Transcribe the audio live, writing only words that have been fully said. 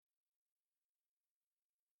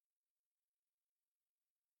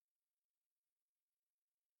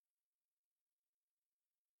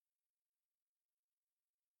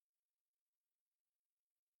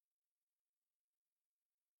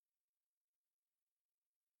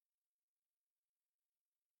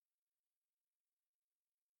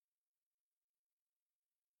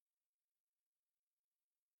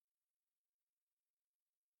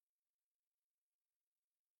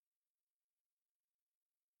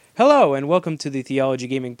Hello, and welcome to the Theology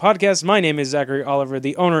Gaming Podcast. My name is Zachary Oliver,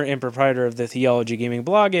 the owner and proprietor of the Theology Gaming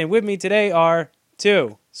blog, and with me today are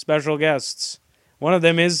two special guests. One of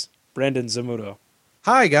them is Brandon Zamuto.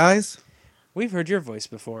 Hi, guys. We've heard your voice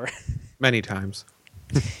before. Many times.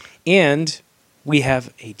 And we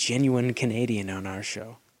have a genuine Canadian on our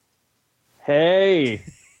show. Hey.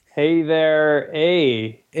 Hey there.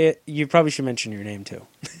 Hey. You probably should mention your name, too.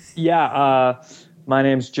 Yeah, my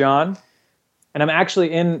name's John, and I'm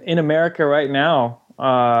actually in America right now,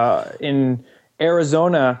 in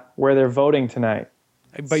Arizona, where they're voting tonight.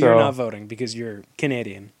 But you're not voting because you're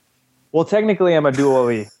Canadian. Well, technically, I'm a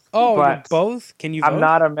dually. Oh, but you're both? Can you vote? I'm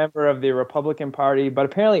not a member of the Republican Party, but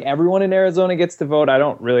apparently everyone in Arizona gets to vote. I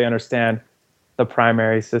don't really understand the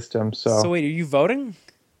primary system, so... So wait, are you voting?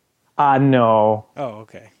 No. Oh,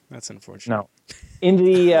 okay. That's unfortunate. No. In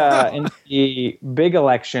the big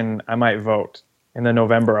election, I might vote in the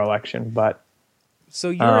November election, but so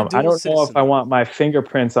you're a dual I don't citizen. know if I want my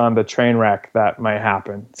fingerprints on the train wreck that might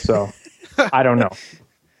happen. So I don't know.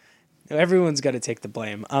 Everyone's got to take the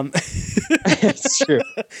blame. It's true.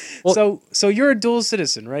 Well, So you're a dual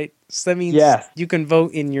citizen, right? So that means Yes. you can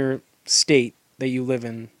vote in your state that you live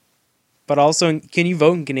in, but also can you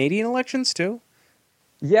vote in Canadian elections too?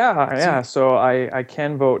 yeah. So I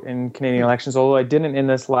can vote in Canadian elections, although I didn't in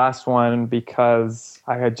this last one because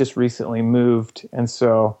I had just recently moved, and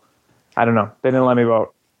so I don't know. They didn't let me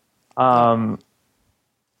vote.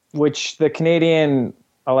 Which the Canadian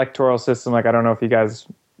electoral system, like I don't know if you guys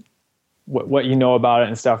what you know about it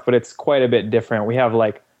and stuff, but it's quite a bit different. We have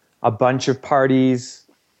like a bunch of parties,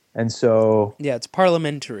 and so Yeah, it's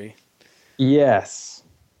parliamentary. yes.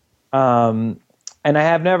 And I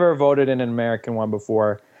have never voted in an American one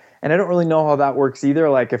before, and I don't really know how that works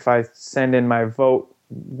either. Like if I send in my vote,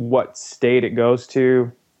 what state it goes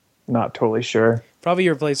to, not totally sure. Probably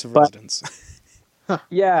your place of residence.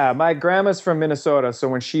 Yeah, my grandma's from Minnesota, so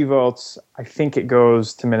when she votes, I think it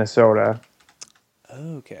goes to Minnesota.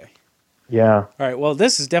 Okay. Yeah. All right. Well,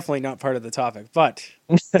 this is definitely not part of the topic, but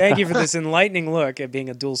thank you for this enlightening look at being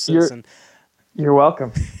a dual citizen. You're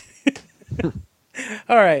welcome.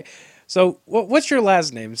 All right. So what's your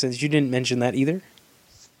last name, since you didn't mention that either?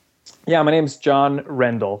 Yeah, my name's John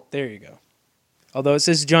Rendell. There you go. Although it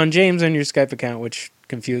says John James on your Skype account, which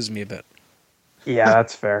confused me a bit. Yeah,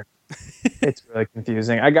 that's fair. It's really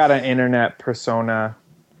confusing. I got an internet persona.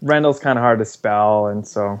 Rendell's kind of hard to spell, and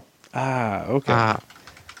so... Ah, okay.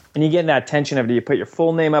 And you get in that tension of, do you put your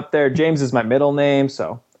full name up there? James is my middle name,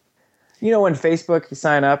 so... You know, when Facebook, you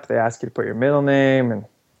sign up, they ask you to put your middle name, and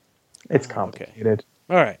it's complicated.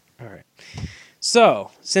 All right.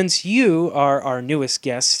 So, since you are our newest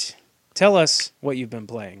guest, tell us what you've been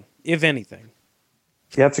playing, if anything.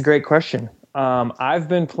 Yeah, that's a great question. I've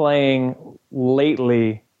been playing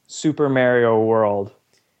lately Super Mario World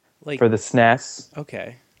for the SNES.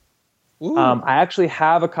 Okay. I actually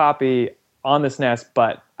have a copy on the SNES,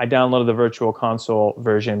 but I downloaded the Virtual Console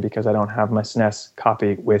version because I don't have my SNES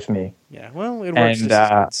copy with me. Yeah, well, it works And, just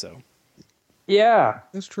as good, so. Yeah,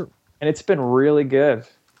 That's true. and it's been really good.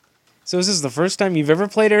 So is this the first time you've ever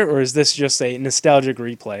played it, or is this just a nostalgic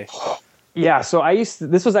replay? Yeah, so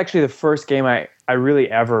this was actually the first game I really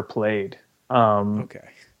ever played. Okay.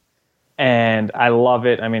 And I love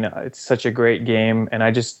it. I mean, it's such a great game, and I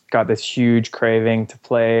just got this huge craving to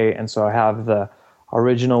play, and so I have the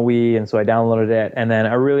original Wii, and so I downloaded it, and then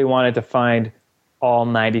I really wanted to find all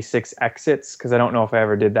 96 exits, because I don't know if I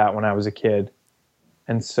ever did that when I was a kid.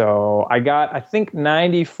 And so I got, I think,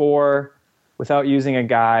 94 without using a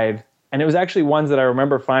guide, and it was actually ones that I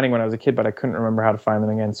remember finding when I was a kid, but I couldn't remember how to find them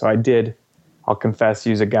again, so I did, I'll confess,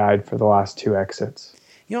 use a guide for the last 2 exits.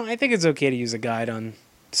 You know, I think it's okay to use a guide on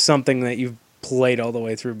something that you've played all the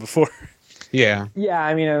way through before. Yeah. Yeah,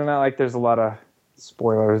 I mean, it's not like there's a lot of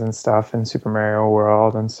spoilers and stuff in Super Mario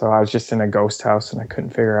World, and so I was just in a ghost house and I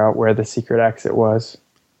couldn't figure out where the secret exit was.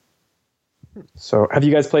 So, have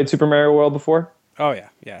you guys played Super Mario World before? Oh, yeah.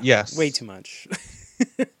 Yes. Way too much.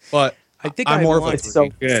 But I think I'm I've more of a won. It's so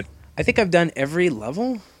good. I think I've done every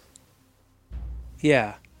level.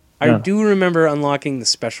 Yeah. I Yeah. do remember unlocking the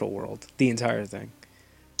special world, the entire thing.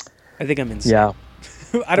 I think I'm insane. Yeah.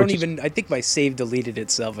 I think my save deleted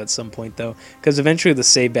itself at some point, though, because eventually the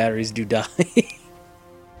save batteries do die.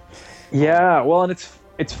 Yeah, well, and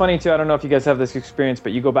it's funny, too. I don't know if you guys have this experience,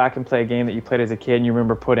 but you go back and play a game that you played as a kid, and you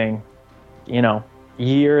remember putting,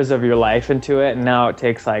 years of your life into it, and now it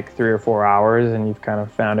takes like 3 or 4 hours, and you've kind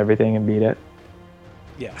of found everything and beat it.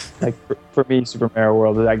 Yeah. Like for me, Super Mario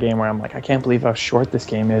World is that game where I'm like, I can't believe how short this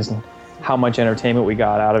game is and how much entertainment we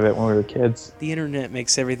got out of it when we were kids. The internet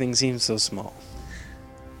makes everything seem so small.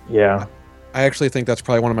 Yeah. I actually think that's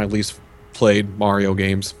probably one of my least played Mario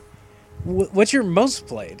games. What's your most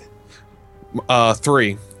played?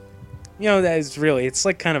 3. You know, that is really, it's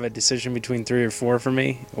like kind of a decision between 3 or 4 for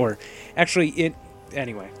me. Or actually,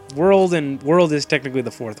 anyway, World is technically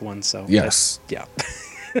the 4th one, so. Yes. Yeah.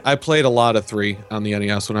 I played a lot of 3 on the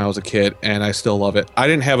NES when I was a kid, and I still love it. I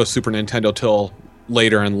didn't have a Super Nintendo till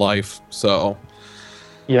later in life, so.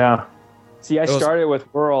 Yeah. See, I started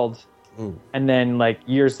with World, and then like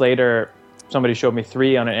years later, somebody showed me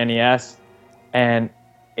 3 on an NES, and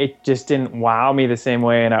it just didn't wow me the same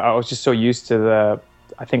way. And I was just so used to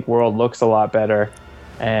I think World looks a lot better,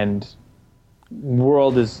 and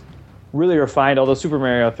World is really refined. Although Super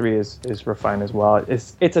Mario 3 is refined as well.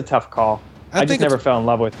 It's a tough call. I just never fell in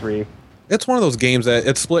love with 3. It's one of those games that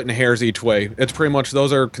it's split in hairs each way. It's pretty much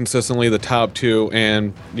those are consistently the top 2,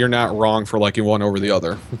 and you're not wrong for liking one over the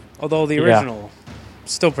other. Although the original,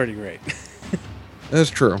 still pretty great. That's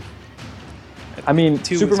true. I mean,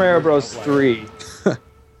 Super Mario Bros. 3,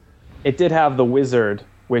 it did have the Wizard,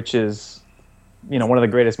 which is, one of the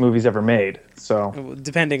greatest movies ever made. So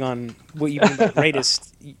depending on what you mean by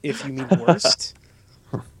greatest, if you mean worst.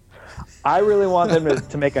 I really want them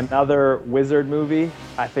to make another Wizard movie.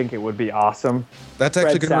 I think it would be awesome. That's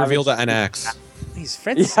actually going to reveal the NX. He's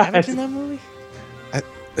Fred Savage in that movie?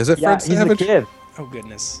 Is it Fred Savage? He's the kid. Oh,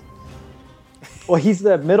 goodness. Well, he's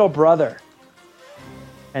the middle brother.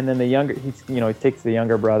 And then the younger, he takes the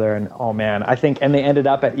younger brother, and oh man, and they ended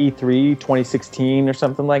up at E3 2016 or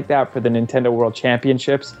something like that for the Nintendo World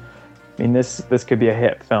Championships. I mean, this could be a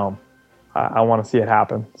hit film. I want to see it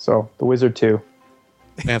happen. So, The Wizard 2.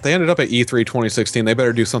 Man, if they ended up at E3 2016, they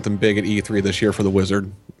better do something big at E3 this year for the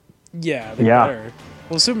Wizard. Yeah, they better.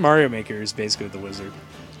 Well, Super Mario Maker is basically the Wizard.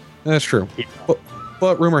 That's true. Yeah.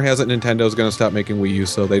 But rumor has it Nintendo's going to stop making Wii U,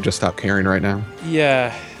 so they just stopped caring right now.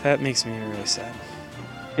 Yeah, that makes me really sad.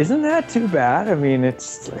 Isn't that too bad? I mean, I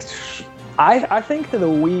think that the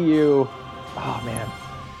Wii U, oh man,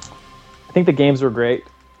 I think the games were great.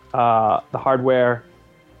 The hardware,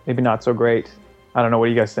 maybe not so great. I don't know. What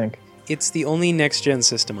do you guys think? It's the only next-gen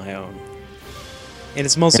system I own. And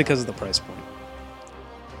it's mostly because of the price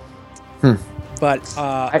point. But,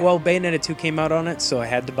 Bayonetta 2 came out on it, so I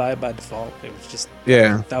had to buy it by default. It was just...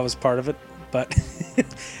 Yeah. That was part of it. But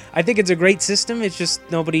I think it's a great system. It's just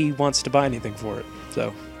nobody wants to buy anything for it.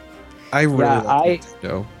 So I really like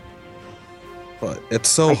Nintendo. But it's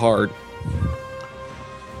so hard.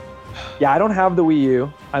 Yeah, I don't have the Wii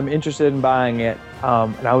U. I'm interested in buying it.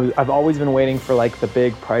 And I've always been waiting for like the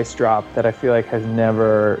big price drop that I feel like has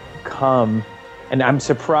never come. And I'm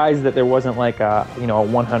surprised that there wasn't like a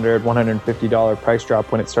 $100, $150 price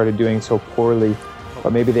drop when it started doing so poorly.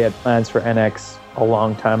 But maybe they had plans for NX a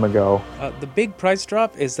long time ago. The big price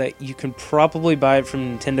drop is that you can probably buy it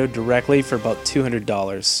from Nintendo directly for about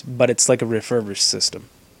 $200, but it's like a refurbished system.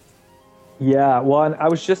 Yeah, well, and I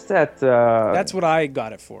was just at... That's what I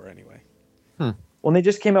got it for, anyway. Well, they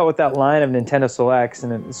just came out with that line of Nintendo Selects,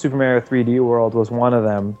 and Super Mario 3D World was one of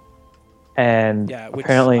them. And which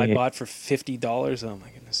apparently... I bought for $50. Oh, my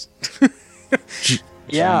goodness.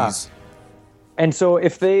 Yeah. Jeez. And so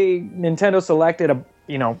if Nintendo selected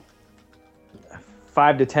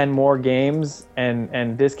 5 to 10 more games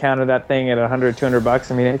and discounted that thing at $100,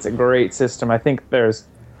 $200, I mean, it's a great system. I think there's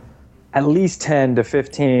at least 10 to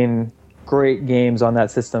 15 great games on that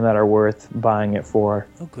system that are worth buying it for.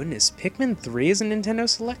 Oh, goodness. Pikmin 3 is a Nintendo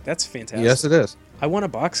Select? That's fantastic. Yes, it is. I want a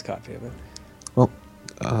box copy of it. Well,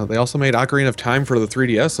 they also made Ocarina of Time for the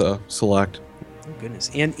 3DS Select. Oh, goodness.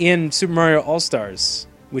 And Super Mario All-Stars,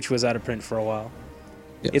 which was out of print for a while.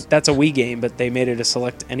 Yes. That's a Wii game, but they made it a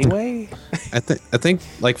Select anyway. I think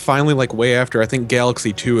finally way after, I think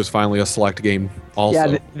Galaxy 2 is finally a Select game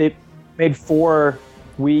also. Yeah, they made 4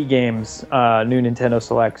 Wii games, new Nintendo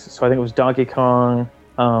Selects. So I think it was Donkey Kong,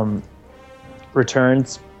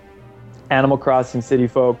 Returns, Animal Crossing City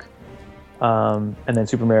Folk, and then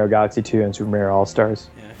Super Mario Galaxy 2 and Super Mario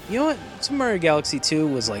All-Stars. Yeah. You know what? Super Mario Galaxy 2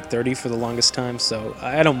 was like $30 for the longest time, so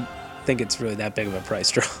I don't think it's really that big of a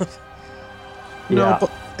price drop. No,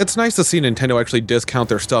 but it's nice to see Nintendo actually discount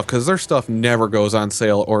their stuff, because their stuff never goes on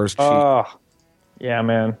sale or is cheap. Oh, yeah,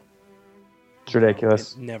 man. It's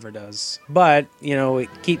ridiculous. It never does. But, it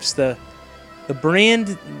keeps the brand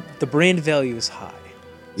value is high. So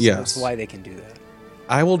yes. That's why they can do that.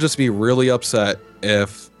 I will just be really upset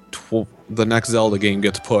if the next Zelda game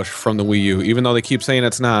gets pushed from the Wii U, even though they keep saying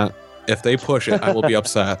it's not. If they push it, I will be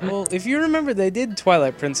upset. Well, if you remember, they did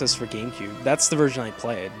Twilight Princess for GameCube. That's the version I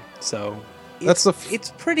played, so...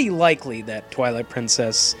 It's pretty likely that Twilight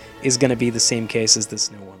Princess is going to be the same case as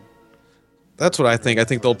this new one. That's what I think. I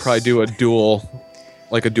think they'll probably do a dual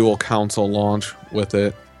console launch with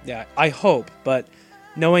it. Yeah, I hope, but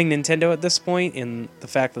knowing Nintendo at this point and the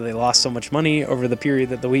fact that they lost so much money over the period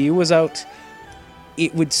that the Wii U was out,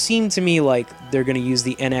 it would seem to me like they're going to use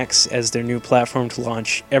the NX as their new platform to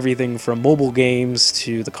launch everything from mobile games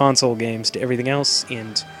to the console games to everything else,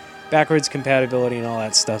 and backwards compatibility and all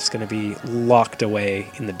that stuff's going to be locked away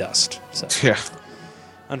in the dust. So, Yeah.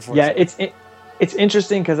 unfortunately. Yeah, it's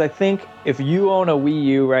interesting because I think if you own a Wii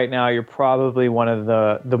U right now, you're probably one of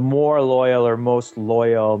the more loyal or most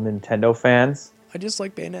loyal Nintendo fans. I just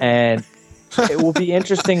like Bayonetta. And it will be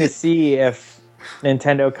interesting to see if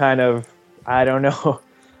Nintendo kind of, I don't know,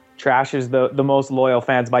 trashes the most loyal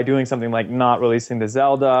fans by doing something like not releasing the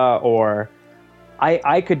Zelda, or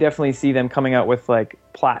I could definitely see them coming out with like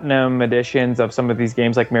platinum editions of some of these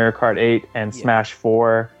games like Mario Kart 8 and Yeah. Smash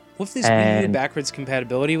 4. Well, if there's Wii U and- backwards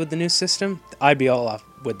compatibility with the new system, I'd be all off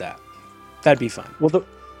with that. That'd be fine. Well,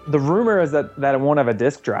 the rumor is that it won't have a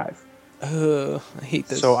disc drive. I hate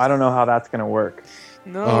this. So I don't know how that's going to work.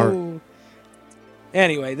 No.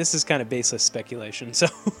 Anyway, this is kind of baseless speculation. So,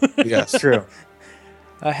 Yes. True.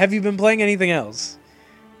 have you been playing anything else?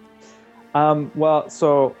 Well,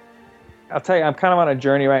 so I'll tell you, I'm kind of on a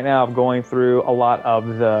journey right now of going through a lot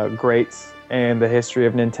of the greats in the history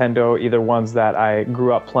of Nintendo, either ones that I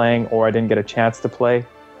grew up playing or I didn't get a chance to play.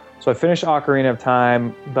 So I finished Ocarina of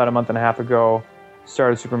Time about a month and a half ago,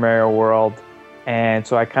 started Super Mario World, and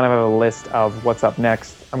so I kind of have a list of what's up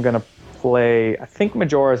next. I'm going to play, I think,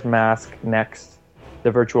 Majora's Mask next,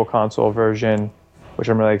 the Virtual Console version, which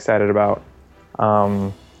I'm really excited about.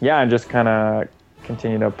 Yeah, and just kind of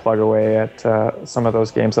continue to plug away at some of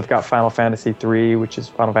those games. I've got Final Fantasy 3, which is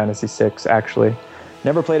Final Fantasy 6, actually.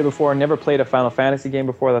 Never played it before, never played a Final Fantasy game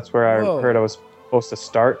before. That's where I Whoa. heard I was supposed to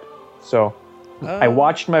start. So I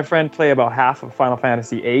watched my friend play about half of Final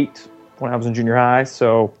Fantasy 8 when I was in junior high,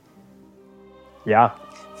 so yeah.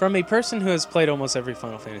 From a person who has played almost every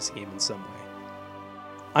Final Fantasy game in some way,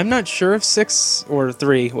 I'm not sure if 6 or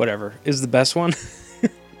 3, whatever, is the best one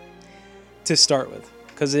to start with,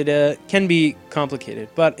 because it can be complicated.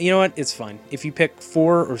 But you know what? It's fine. If you pick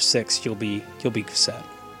 4 or 6, you'll be set.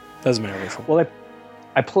 Doesn't matter which one. Well,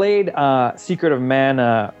 I played Secret of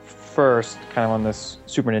Mana first, kind of on this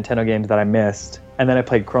Super Nintendo games that I missed, and then I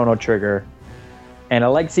played Chrono Trigger. And I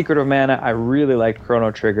liked Secret of Mana. I really liked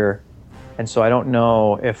Chrono Trigger. And so I don't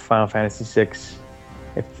know if Final Fantasy VI,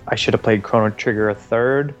 if I should have played Chrono Trigger a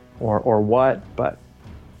third or what, but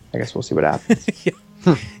I guess we'll see what happens.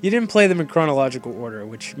 You didn't play them in chronological order,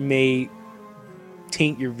 which may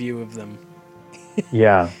taint your view of them.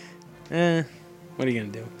 Yeah. What are you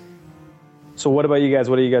gonna do? So what about you guys?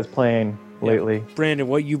 What are you guys playing lately? Brandon,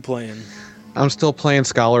 what you playing? I'm still playing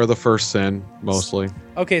Scholar of the First Sin, mostly.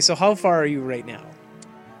 Okay, so how far are you right now?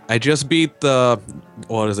 I just beat the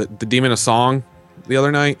Demon of Song the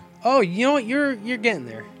other night. Oh, you know what? You're getting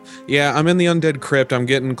there. Yeah, I'm in the Undead Crypt. I'm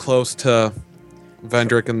getting close to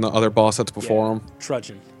Vendrick and the other boss that's before Yeah. him.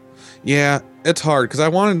 Trudging. Yeah, it's hard because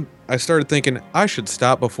I started thinking I should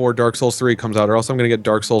stop before Dark Souls 3 comes out, or else I'm gonna get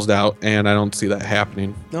Dark Souls'd out, and I don't see that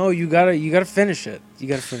happening. No, you gotta finish it. You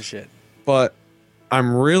gotta finish it. But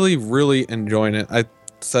I'm really, really enjoying it. I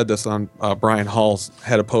said this on Brian Hall's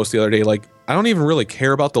had a post the other day. Like, I don't even really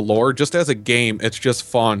care about the lore. Just as a game, it's just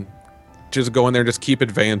fun. Just go in there, and just keep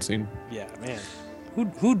advancing. Yeah, man.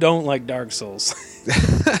 Who don't like Dark Souls?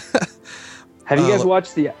 Have you guys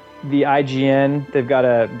watched the IGN? They've got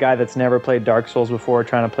a guy that's never played Dark Souls before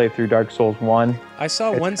trying to play through Dark Souls 1. I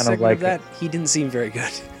saw It's one kind of segment like of that. He didn't seem very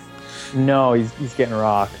good. No, he's getting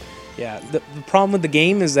rocked. Yeah, the problem with the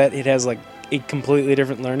game is that it has like a completely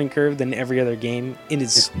different learning curve than every other game in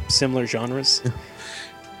its similar genres.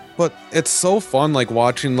 But it's so fun, like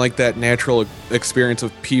watching like that natural experience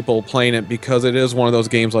of people playing it, because it is one of those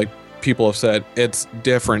games, like people have said, it's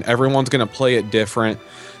different. Everyone's gonna play it different.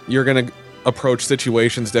 You're gonna approach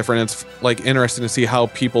situations different. It's like interesting to see how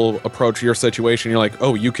people approach your situation. You're like,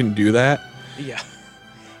 oh, you can do that, Yeah.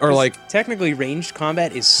 or like, Technically, ranged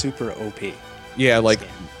combat is super OP. yeah, like This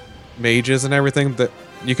game. mages and everything, that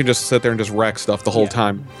you can just sit there and just wreck stuff the whole Yeah.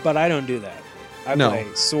 time. But I don't do that. I No. play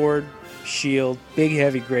sword, shield, big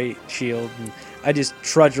heavy great shield, and I just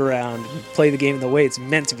trudge around and play the game the way it's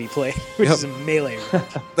meant to be played, which Yep. is a melee range.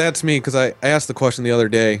 That's me, because I asked the question the other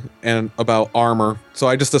day and about armor, so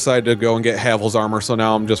I just decided to go and get Havel's armor. So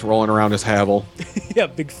now I'm just rolling around as Havel. Yeah,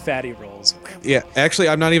 big fatty rolls. Yeah, actually,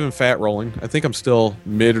 I'm not even fat rolling. I think I'm still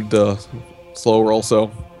mid to slow roll. So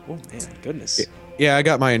Oh man, goodness. yeah, I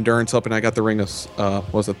got my endurance up, and I got the ring of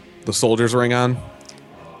the soldier's ring on,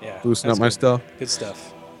 Yeah, boosting that's up my good. stuff. Good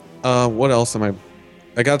stuff. What else am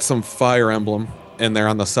I got some Fire Emblem, in there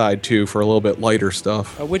on the side too for a little bit lighter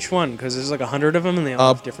stuff. Which one? Because there's like 100 of them and they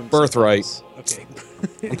all have different Birthright. subtitles.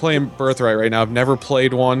 Okay. I'm playing Birthright right now. I've never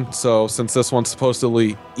played one, so since this one's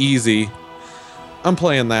supposedly easy, I'm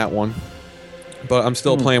playing that one. But I'm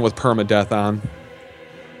still playing with permadeath on.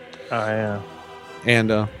 Oh yeah.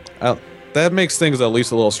 And that makes things at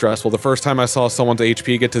least a little stressful. The first time I saw someone's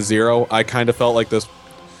HP get to 0, I kind of felt like this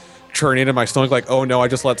churning in my stomach, like, oh no, I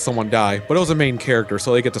just let someone die. But it was a main character,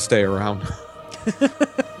 so they get to stay around.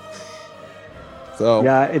 So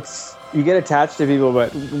Yeah, you get attached to people,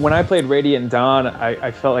 but when I played Radiant Dawn, I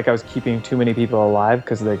felt like I was keeping too many people alive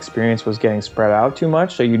because the experience was getting spread out too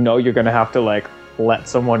much. So you're gonna have to like let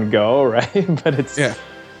someone go, right? But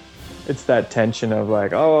it's that tension of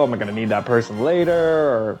like, oh, am I gonna need that person later,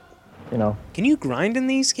 or Can you grind in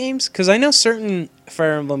these games? Because I know certain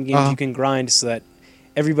Fire Emblem games you can grind so that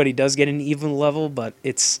everybody does get an even level, but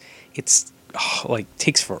it's like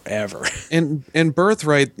takes forever. in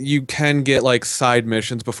Birthright, you can get like side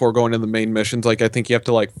missions before going to the main missions. Like I think you have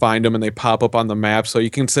to like find them and they pop up on the map, so you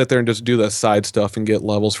can sit there and just do the side stuff and get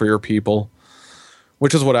levels for your people,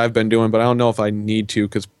 which is what I've been doing. But I don't know if I need to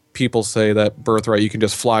because people say that Birthright you can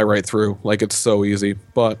just fly right through, like it's so easy.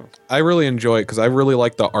 But I really enjoy it because I really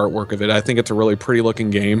like the artwork of it. I think it's a really pretty looking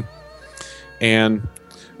game, and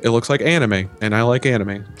it looks like anime, and I like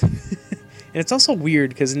anime. And it's also weird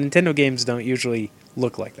because Nintendo games don't usually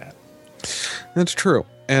look like that. That's true.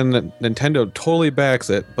 And Nintendo totally backs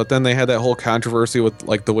it, but then they had that whole controversy with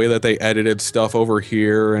like the way that they edited stuff over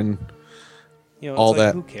here and It's all like,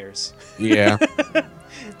 that. Who cares? Yeah.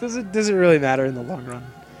 Does it really matter in the long run?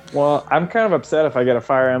 Well, I'm kind of upset if I get a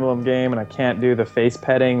Fire Emblem game and I can't do the face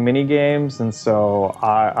petting mini games, and so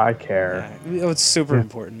I care. Yeah, it's super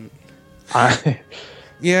important.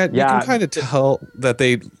 Yeah, you can kind of tell that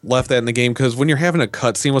they left that in the game because when you're having a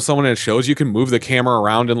cutscene with someone and it shows, you can move the camera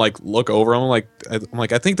around and like look over them. I'm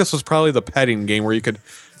like, I think this was probably the petting game where you could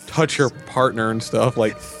touch your partner and stuff.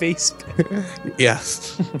 Like Face.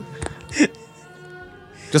 yes.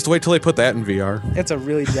 Just wait till they put that in VR. That's a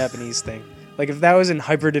really Japanese thing. Like if that was in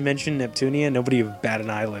Hyperdimension Neptunia, nobody would bat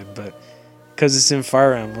an eyelid, but because it's in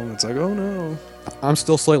Fire Emblem, it's like, oh no. I'm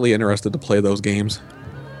still slightly interested to play those games.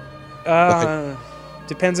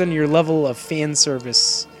 Depends on your level of fan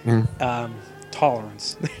service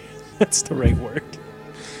tolerance. That's the right word.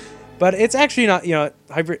 But it's actually not,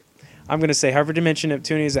 I'm going to say Hyperdimension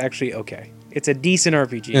Neptunia is actually okay. It's a decent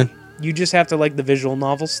RPG. Yeah. You just have to like the visual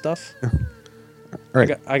novel stuff. All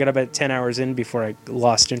right. I got about 10 hours in before I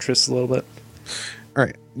lost interest a little bit. All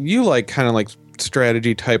right. You like kind of like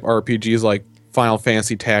strategy type RPGs like Final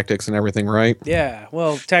Fantasy Tactics and everything, right? Yeah.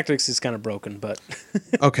 Well, Tactics is kind of broken, but...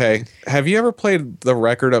 Okay. Have you ever played the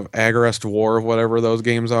Record of Agarest War, whatever those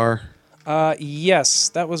games are? Yes.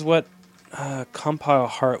 That was what Compile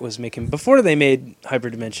Heart was making before they made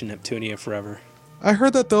Hyperdimension Neptunia forever. I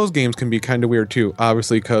heard that those games can be kind of weird too,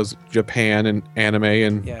 obviously because Japan and anime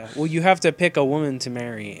and... Yeah, well, you have to pick a woman to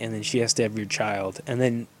marry, and then she has to have your child, and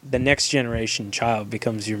then the next generation child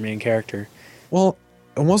becomes your main character. Well,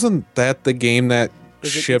 wasn't that the game that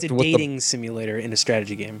shipped it's a with dating simulator in a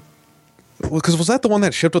strategy game. Because was that the one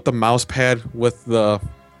that shipped with the mouse pad with the...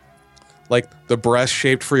 like, the breast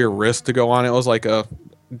shaped for your wrist to go on? It was like a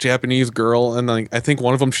Japanese girl, and then I think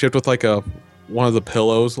one of them shipped with like one of the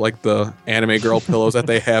pillows, like the anime girl pillows that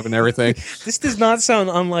they have and everything. This does not sound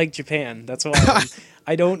unlike Japan. That's why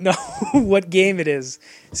I don't know what game it is.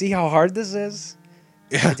 See how hard this is?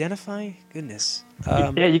 Yeah. Identify? Goodness.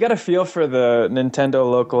 Yeah, you got to feel for the Nintendo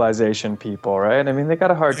localization people, right? I mean, they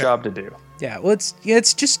got a hard job to do. Yeah, well,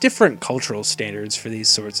 it's just different cultural standards for these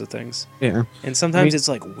sorts of things. Yeah. And sometimes it's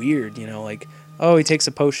like weird, like, oh, he takes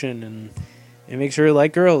a potion and it makes her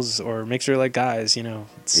like girls or makes her like guys,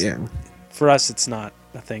 Yeah. For us, it's not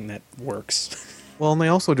a thing that works. Well, and they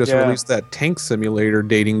also just released that tank simulator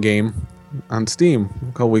dating game on Steam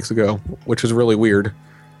a couple weeks ago, which is really weird.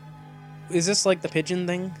 Is this like the pigeon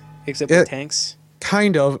thing, except with tanks?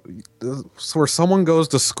 Kind of. So where someone goes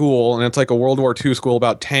to school, and it's like a World War II school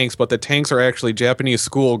about tanks, but the tanks are actually Japanese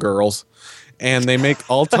schoolgirls, and they make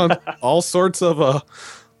all sorts of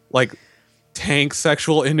like tank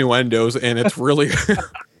sexual innuendos, and it's really,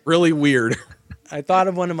 really weird. I thought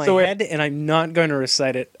of one in my head, and I'm not going to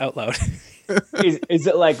recite it out loud. Is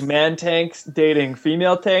it like man tanks dating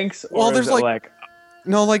female tanks? Or Well, there's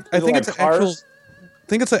no, like I think like it's an cars? actual. I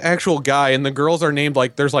think it's an actual guy, and the girls are named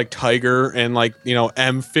like there's like Tiger and like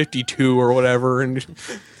M52 or whatever, and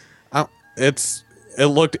it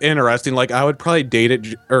looked interesting. Like I would probably date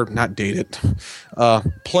it or not date it,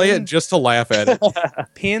 play it just to laugh at it.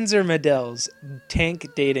 Panzer Medel's tank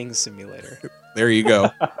dating simulator. There you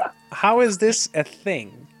go. How is this a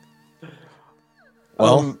thing?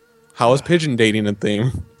 Well, how is pigeon dating a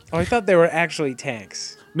theme? Oh, I thought they were actually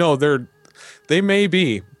tanks. No, they may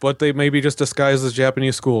be, but they may be just disguised as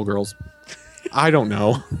Japanese schoolgirls. I don't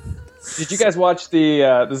know. Did you guys watch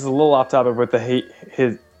the? This is a little off topic with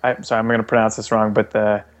I'm sorry, I'm going to pronounce this wrong, but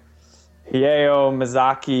the Hayao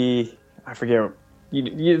Miyazaki. I forget.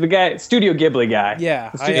 The guy, Studio Ghibli guy.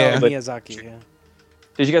 Yeah, Studio Hayao Miyazaki. Yeah.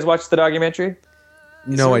 Did you guys watch the documentary?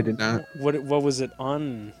 No, I did not. What was it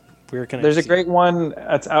on? Where can There's I a great one.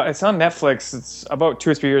 It's on Netflix. It's about 2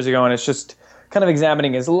 or 3 years ago, and it's just kind of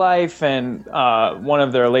examining his life and one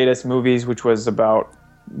of their latest movies, which was about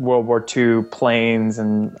World War II planes.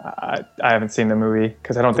 And I haven't seen the movie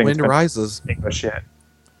because I don't think Wind it's been Rises. English yet.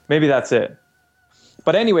 Maybe that's it.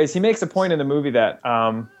 But anyways, he makes a point in the movie that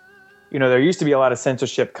there used to be a lot of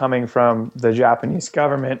censorship coming from the Japanese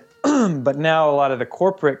government, but now a lot of the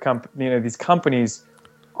corporate these companies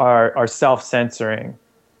are self-censoring.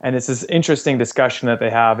 And it's this interesting discussion that they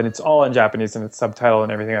have, and it's all in Japanese and it's subtitled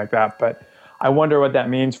and everything like that. But I wonder what that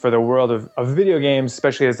means for the world of video games,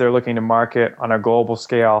 especially as they're looking to market on a global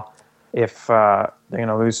scale. If they're going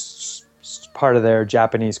to lose part of their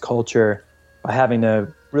Japanese culture by having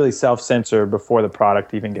to really self-censor before the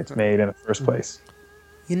product even gets made in the first place.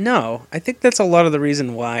 I think that's a lot of the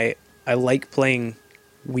reason why I like playing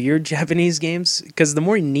weird Japanese games, because the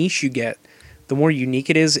more niche you get, the more unique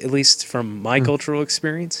it is, at least from my cultural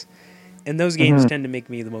experience. And those games tend to make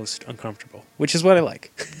me the most uncomfortable, which is what I like.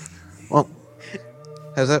 Well,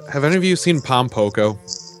 have any of you seen Pom Poko,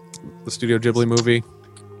 the Studio Ghibli movie?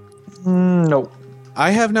 No.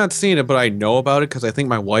 I have not seen it, but I know about it because I think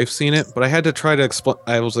my wife's seen it. But I had to try to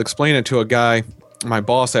explain it to a guy, my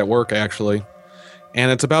boss at work actually, and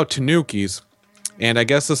it's about Tanukis, and I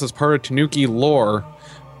guess this is part of Tanuki lore,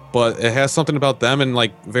 but it has something about them and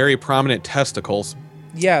like very prominent testicles.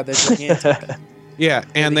 Yeah, that's gigantic. Yeah,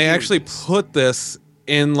 and they actually put this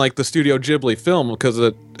in like the Studio Ghibli film because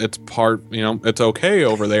it's part, it's okay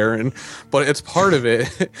over there, but it's part of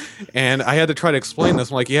it. And I had to try to explain this.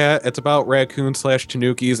 I'm like, yeah, it's about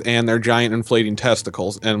raccoons/tanukis and their giant inflating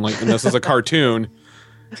testicles, and this is a cartoon,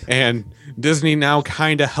 and Disney now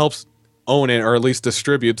kind of helps own it, or at least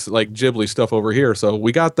distributes like Ghibli stuff over here. So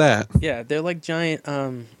we got that. Yeah, they're like giant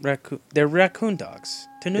raccoon. They're raccoon dogs.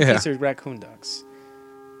 Tanukis are raccoon dogs,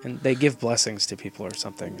 and they give blessings to people or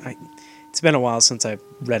something. It's been a while since I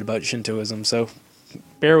read about Shintoism, so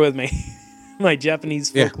bear with me. My Japanese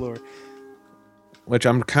folklore. Which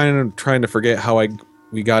I'm kind of trying to forget how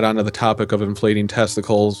we got onto the topic of inflating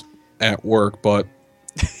testicles at work, but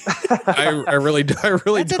I really That's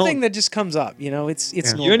don't. a thing that just comes up, It's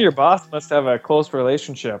normal. You and your boss must have a close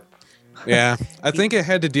relationship. Yeah, I think it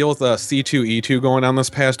had to deal with C2E2 going on this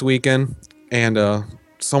past weekend, and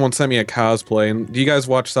someone sent me a cosplay. Do you guys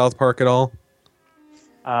watch South Park at all?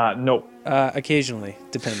 No. Occasionally,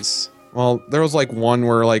 depends. Well, there was like one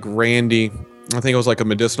where like Randy, I think it was like a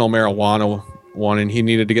medicinal marijuana one, and he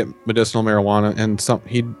needed to get medicinal marijuana, and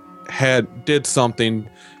he did something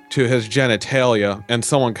to his genitalia, and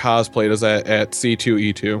someone cosplayed as that at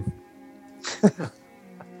C2E2.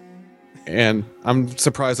 And I'm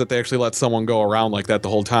surprised that they actually let someone go around like that the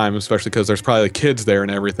whole time, especially because there's probably like kids there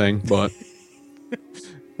and everything, but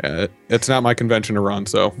it's not my convention to run,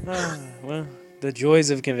 so. Well, the joys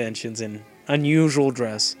of conventions and unusual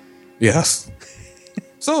dress. Yes.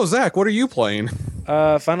 So, Zach, what are you playing?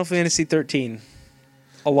 Final Fantasy 13.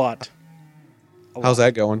 A lot. How's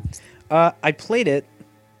that going? I played it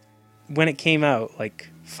when it came out, like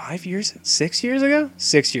 6 years ago?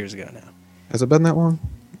 6 years ago now. Has it been that long?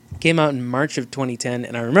 It came out in March of 2010,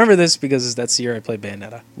 and I remember this because that's the year I played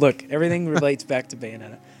Bayonetta. Look, everything relates back to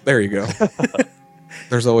Bayonetta. There you go.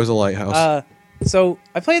 There's always a lighthouse. So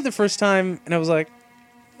I played it the first time, and I was like,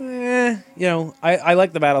 I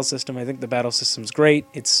like the battle system. I think the battle system's great.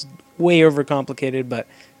 It's way overcomplicated, but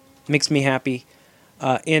it makes me happy.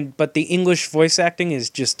 But the English voice acting is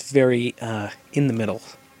just very in the middle.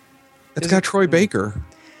 It's got Troy Baker.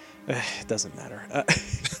 It doesn't matter.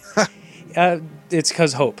 It's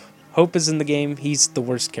because Hope is in the game. He's the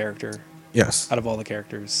worst character. Yes. Out of all the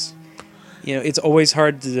characters. It's always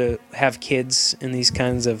hard to have kids in these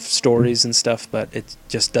kinds of stories and stuff, but it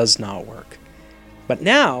just does not work. But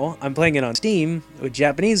now I'm playing it on Steam with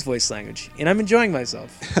Japanese voice language, and I'm enjoying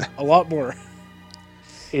myself a lot more.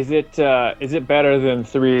 Is it better than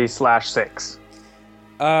 3/6?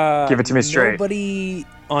 Give it to me straight. Nobody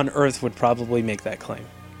on Earth would probably make that claim.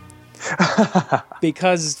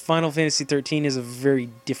 Because Final Fantasy 13 is a very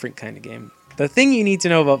different kind of game. The thing you need to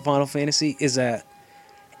know about Final Fantasy is that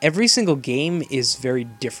every single game is very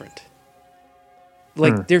different.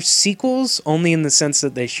 Like, they're sequels only in the sense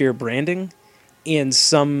that they share branding, and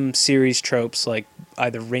some series tropes like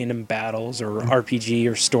either random battles or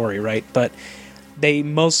RPG or story, right? But they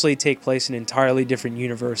mostly take place in entirely different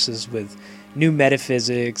universes with new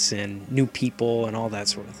metaphysics and new people and all that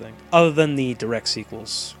sort of thing. Other than the direct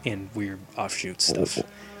sequels and weird offshoot stuff.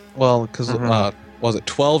 Well, because was it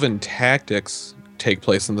 12 and Tactics take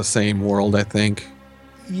place in the same world, I think.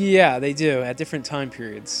 Yeah, they do at different time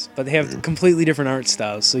periods, but they have completely different art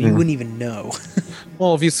styles, so you wouldn't even know.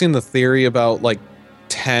 Well, have you seen the theory about like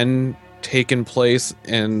 10 taking place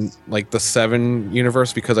in like the 7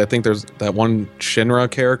 universe? Because I think there's that one Shinra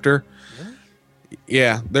character.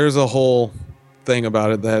 Yeah, there's a whole thing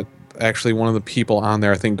about it that actually one of the people on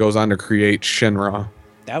there, I think, goes on to create Shinra.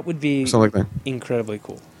 That would be Something like that. incredibly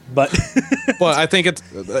cool. But But I think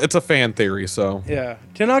it's a fan theory, so. yeah,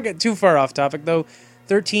 to not get too far off topic though,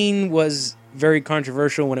 13 was very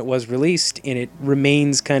controversial when it was released, and it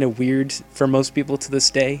remains kind of weird for most people to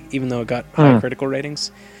this day, even though it got high critical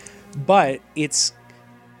ratings. But it's,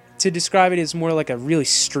 to describe it, is more like a really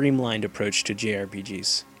streamlined approach to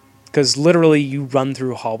JRPGs. Because literally you run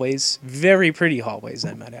through hallways, very pretty hallways,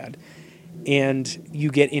 I might add, and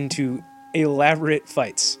you get into elaborate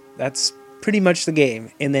fights. That's pretty much the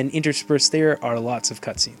game. And then interspersed there are lots of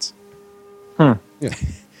cutscenes. Yeah.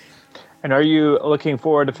 And are you looking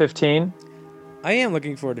forward to 15? I am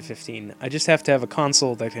looking forward to 15. I just have to have a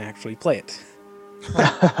console that can actually play it.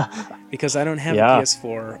 Because I don't have a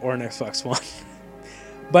PS4 or an Xbox One.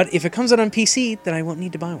 But if it comes out on PC, then I won't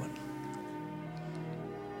need to buy one.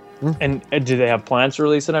 And do they have plans to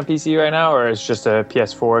release it on PC right now, or is it just a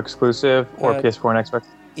PS4 exclusive, or PS4 and Xbox?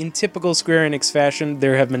 In typical Square Enix fashion,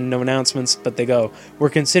 there have been no announcements, but they go,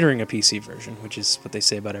 we're considering a PC version, which is what they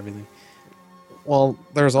say about everything. Well,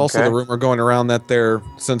 there's also the rumor going around that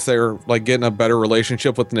since they're like getting a better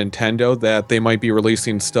relationship with Nintendo, that they might be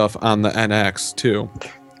releasing stuff on the NX too.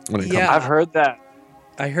 When it comes. I've heard that.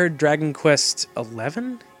 I heard Dragon Quest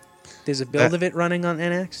 11. There's a build of it running on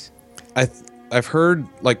NX. I've heard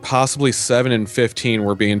like possibly 7 and 15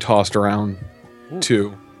 were being tossed around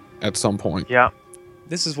too at some point. Yeah.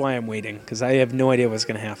 This is why I'm waiting, because I have no idea what's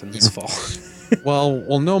going to happen this fall. Well,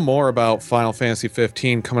 we'll know more about Final Fantasy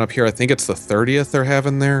 15 coming up here. I think it's the 30th they're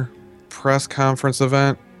having their press conference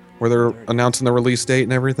event where they're announcing the release date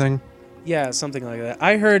and everything. Yeah, something like that.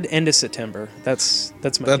 I heard end of September. That's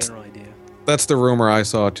my general idea. That's the rumor I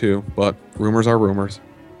saw too, but rumors are rumors.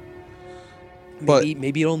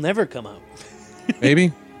 Maybe it'll never come out.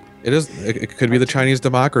 Maybe. It could be the Chinese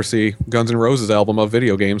Democracy Guns N' Roses album of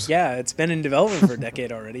video games. Yeah, it's been in development for a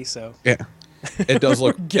decade already, so. Yeah. It does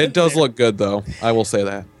look look good though. I will say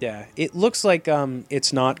that. Yeah, it looks like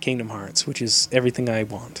it's not Kingdom Hearts, which is everything I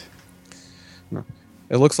want. No.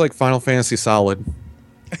 It looks like Final Fantasy Solid.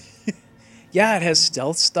 Yeah, it has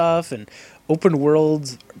stealth stuff and open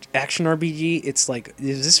world action RPG. It's like,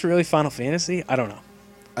 is this really Final Fantasy? I don't know.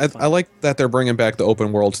 I like that they're bringing back the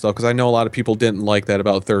open world stuff, because I know a lot of people didn't like that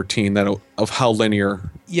about 13, of how linear.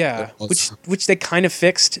 Yeah, which they kind of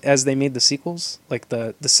fixed as they made the sequels. Like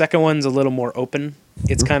the second one's a little more open.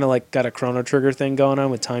 It's kind of like got a Chrono Trigger thing going on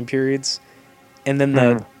with time periods. And then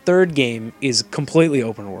the third game is completely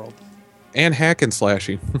open world. And hack and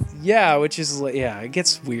slashy. Yeah, which is, it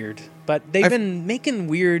gets weird. But they've been making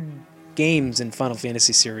weird games in Final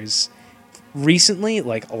Fantasy series recently,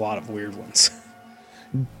 like a lot of weird ones.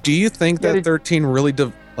 Do you think that 13 really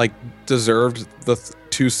deserved the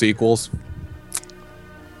 2 sequels?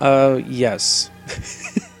 Yes.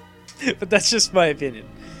 But that's just my opinion.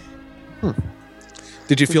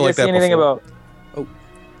 Did you feel like that anything before?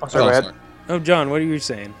 Sorry, go ahead. Sorry. Oh, John, what are you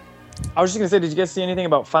saying? I was just going to say, did you guys see anything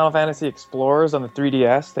about Final Fantasy Explorers on the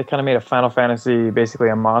 3DS? They kind of made a Final Fantasy, basically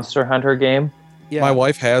a Monster Hunter game. Yeah, my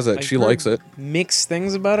wife has it. She likes it. Mixed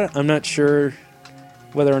things about it. I'm not sure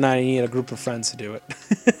whether or not I need a group of friends to do it.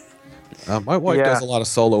 My wife does a lot of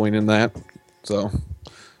soloing in that, so.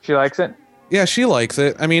 She likes it? Yeah, she likes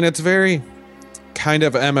it. I mean, it's very kind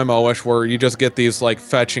of MMO-ish, where you just get these like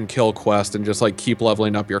fetch and kill quests and just like keep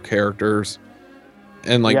leveling up your characters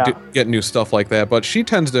and like get new stuff like that. But she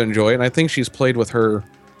tends to enjoy it, and I think she's played with her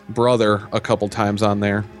brother a couple times on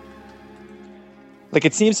there. Like,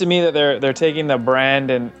 it seems to me that they're taking the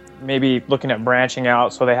brand and maybe looking at branching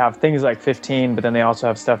out, so they have things like 15, but then they also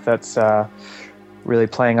have stuff that's really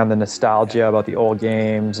playing on the nostalgia about the old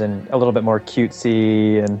games and a little bit more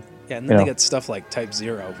cutesy. And and then they get stuff like Type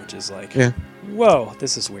 0, which is like, whoa,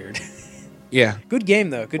 this is weird. Yeah. Good game,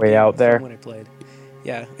 though. Good way game out there when I played.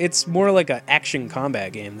 Yeah, it's more like an action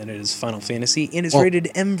combat game than it is Final Fantasy, and it's rated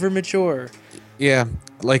M for mature. Yeah,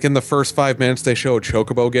 like in the first 5 minutes, they show a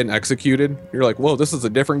Chocobo getting executed. You're like, whoa, this is a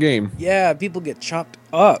different game. Yeah, people get chopped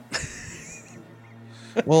up.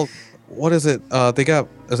 Well, what is it?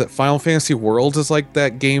 Is it Final Fantasy Worlds? Is like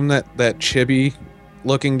that game that chibi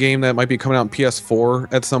looking game that might be coming out on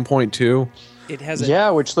PS4 at some point too. It has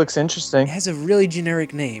which looks interesting. It has a really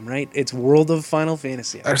generic name, right? It's World of Final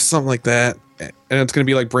Fantasy. Or something like that, and it's going to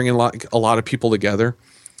be like bringing a lot of people together.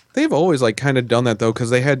 They've always like kind of done that though, because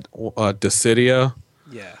they had Dissidia.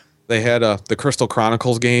 Yeah. They had the Crystal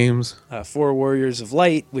Chronicles games. 4 Warriors of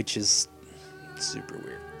Light, which is super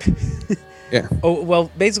weird. Yeah. Oh, well,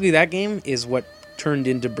 basically that game is what turned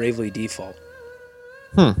into Bravely Default.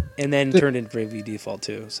 And then turned into Bravely Default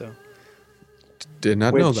 2, so. Did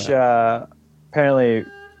not know Which that. apparently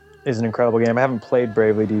is an incredible game. I haven't played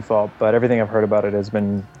Bravely Default, but everything I've heard about it has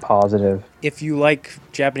been positive. If you like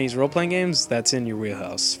Japanese role-playing games, that's in your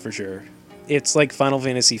wheelhouse, for sure. It's like Final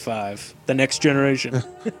Fantasy V, the next generation.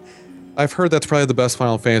 I've heard that's probably the best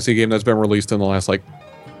Final Fantasy game that's been released in the last like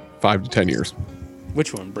 5 to 10 years.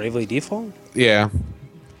 Which one? Bravely Default? Yeah.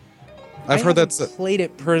 I've heard I that's haven't played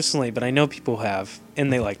it personally, but I know people have,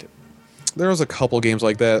 and they liked it. there was a couple games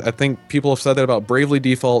like that. I think people have said that about Bravely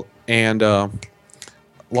Default and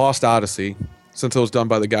Lost Odyssey, since it was done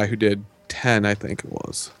by the guy who did 10, I think it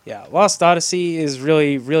was. Yeah, Lost Odyssey is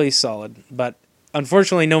really, really solid, but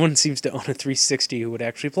unfortunately no one seems to own a 360 who would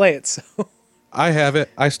actually play it, so... I have it.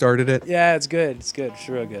 I started it. Yeah, it's good. It's good. It's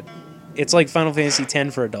real good. It's like Final Fantasy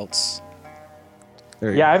X for adults.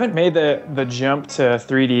 There you Yeah, I haven't made the jump to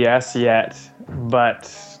 3DS yet, but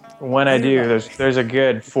when I do, there's a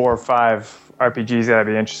good 4 or 5 RPGs that I'd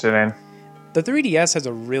be interested in. The 3DS has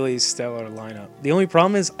a really stellar lineup. The only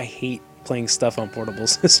problem is I hate playing stuff on portable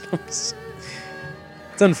systems.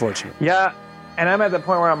 It's unfortunate. Yeah, and I'm at the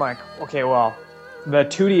point where I'm like, okay, well, the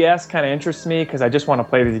 2DS kind of interests me because I just want to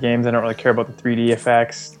play these games. I don't really care about the 3D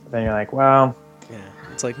effects. Then you're like, well, Yeah,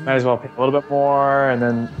 it's like might as well pay a little bit more. And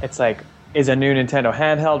then it's like, is a new Nintendo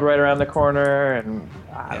handheld right around the corner? And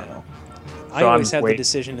I don't know. I always have the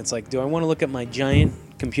decision. It's like, do I want to look at my giant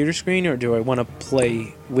computer screen or do I want to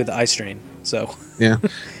play with eye strain? So Yeah.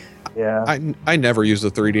 Yeah. I never use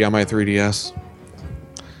the 3D on my 3DS.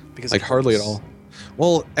 because Like hardly at all.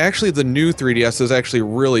 Well, actually, the new 3DS is actually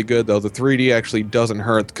really good, though. The 3D actually doesn't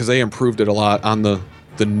hurt because they improved it a lot on the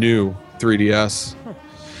new 3DS.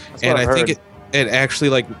 That's And what I've I think heard. it actually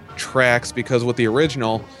like tracks because with the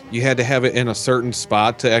original, you had to have it in a certain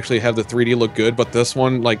spot to actually have the 3D look good. But this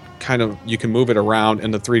one, like, kind of you can move it around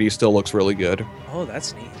and the 3D still looks really good. Oh,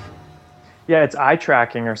 that's neat. Yeah, it's eye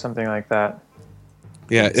tracking or something like that.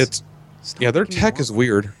 Yeah, Nice. their making me tech want is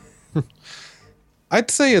weird. I'd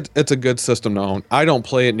say it's a good system to own. I don't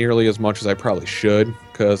play it nearly as much as I probably should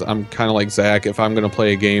because I'm kind of like Zach. If I'm going to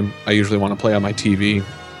play a game, I usually want to play on my TV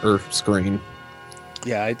or screen.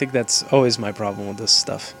 Yeah, I think that's always my problem with this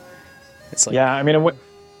stuff. It's like, Yeah, I mean,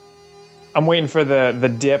 I'm waiting for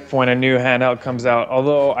the dip when a new handheld comes out.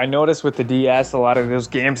 Although I noticed with the DS, a lot of those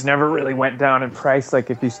games never really went down in price. Like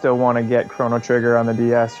if you still want to get Chrono Trigger on the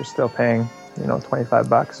DS, you're still paying,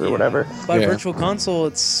 $25 or yeah. whatever. By Yeah. Virtual Console,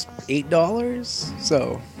 it's $8.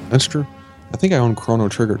 So That's true. I think I own Chrono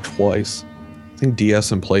Trigger twice. I think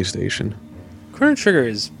DS and PlayStation. Chrono Trigger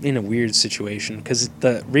is in a weird situation because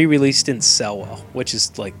the re-release didn't sell well, which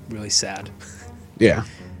is like really sad. Yeah.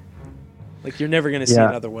 Like you're never gonna see Yeah.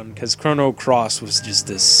 another one because Chrono Cross was just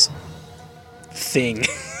this thing.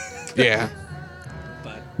 Yeah.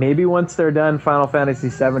 But Maybe once they're done Final Fantasy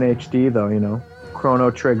VII HD, though,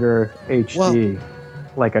 Chrono Trigger HD,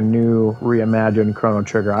 like a new reimagined Chrono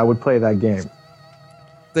Trigger. I would play that game.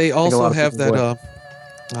 They a also lot of have people that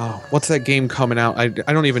what's that game coming out? I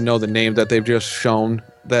don't even know the name that they've just shown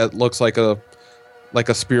that looks like a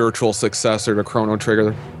spiritual successor to Chrono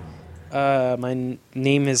Trigger. my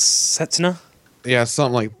name is Setsuna. Yeah,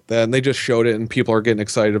 something like that. And they just showed it and people are getting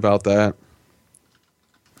excited about that.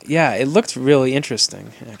 Yeah, it looked really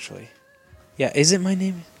interesting actually. Yeah, is it my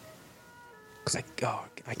name? I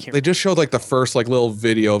can't. They just showed like the first like little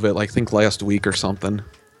video of it, like I think last week or something.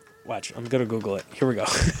 Watch, I'm gonna Google it. Here we go.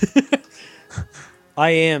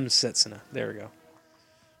 I am Setsuna. There we go.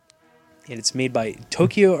 And it's made by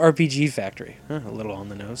Tokyo RPG Factory. A little on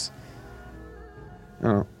the nose.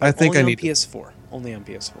 I think Only I on need PS4. Only on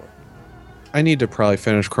PS4. I need to probably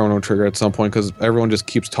finish Chrono Trigger at some point because everyone just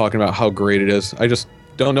keeps talking about how great it is. I just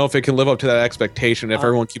don't know if it can live up to that expectation if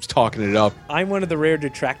everyone keeps talking it up. I'm one of the rare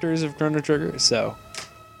detractors of Chrono Trigger, so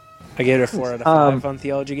I gave it a 4 out of 5 on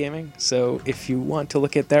Theology Gaming. So if you want to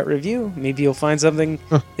look at that review, maybe you'll find something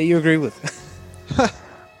that you agree with.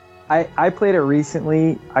 I played it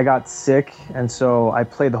recently. I got sick, and so I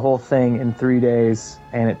played the whole thing in 3 days,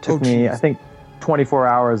 and it took me, I think, 24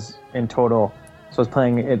 hours in total. So I was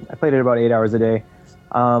playing it. I played it about 8 hours a day.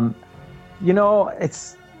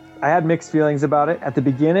 It's I had mixed feelings about it. At the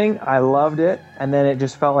beginning, I loved it, and then it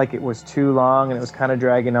just felt like it was too long and it was kind of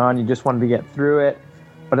dragging on. You just wanted to get through it.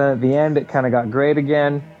 But then at the end, it kind of got great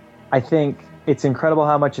again. I think it's incredible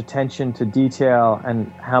how much attention to detail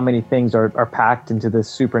and how many things are packed into this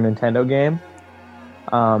Super Nintendo game,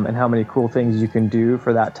 and how many cool things you can do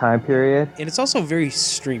for that time period. And it's also very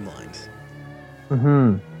streamlined.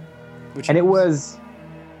 Mm-hmm. And it was,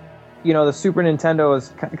 the Super Nintendo was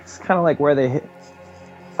kind of like where they hit,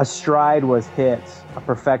 a stride was hit, a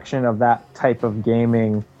perfection of that type of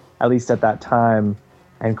gaming, at least at that time.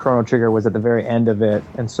 And Chrono Trigger was at the very end of it.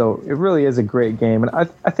 And so it really is a great game. And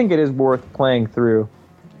I think it is worth playing through.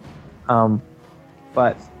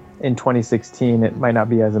 But in 2016, it might not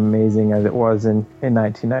be as amazing as it was in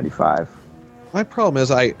 1995. My problem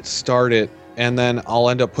is I start it and then I'll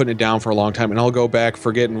end up putting it down for a long time and I'll go back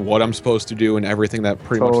forgetting what I'm supposed to do and everything that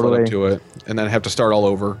pretty much led up to it. And then I have to start all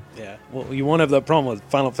over. Yeah. Well, you won't have that problem with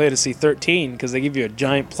Final Fantasy 13 because they give you a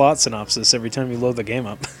giant plot synopsis every time you load the game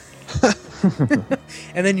up.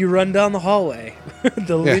 And then you run down the hallway,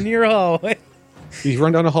 the linear hallway. You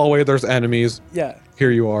run down the hallway, there's enemies. Yeah. Here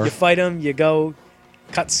you are. You fight them, you go,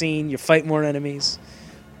 cutscene, you fight more enemies.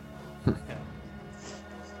 Yeah.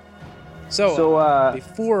 So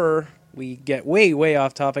before we get way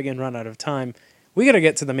off topic and run out of time, we got to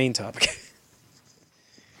get to the main topic.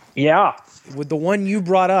 Yeah. With the one you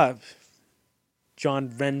brought up, John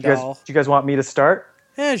Rendall. Do you guys want me to start?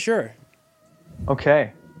 Yeah, sure.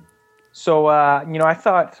 Okay. So, I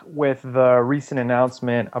thought with the recent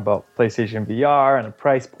announcement about PlayStation VR and a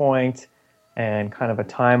price point and kind of a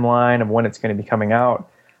timeline of when it's going to be coming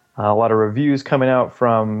out, a lot of reviews coming out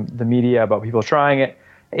from the media about people trying it,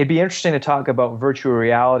 it'd be interesting to talk about virtual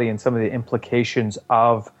reality and some of the implications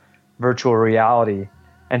of virtual reality.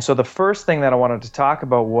 And so the first thing that I wanted to talk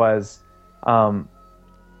about was,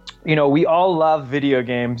 we all love video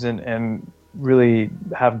games and really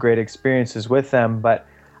have great experiences with them, but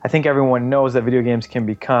I think everyone knows that video games can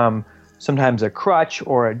become sometimes a crutch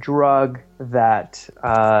or a drug that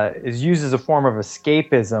is used as a form of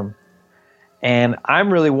escapism. And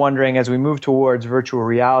I'm really wondering, as we move towards virtual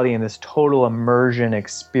reality and this total immersion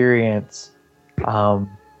experience,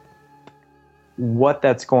 what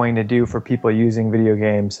that's going to do for people using video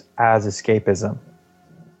games as escapism.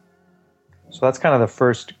 So that's kind of the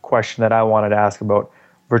first question that I wanted to ask about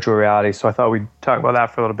virtual reality. So I thought we'd talk about that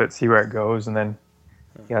for a little bit, see where it goes, and then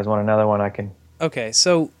if you guys want another one, I can. Okay,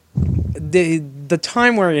 so the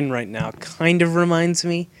time we're in right now kind of reminds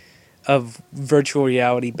me of virtual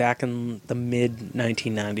reality back in the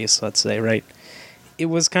mid-1990s, let's say, right? It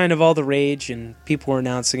was kind of all the rage, and people were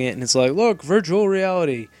announcing it, and it's like, look, virtual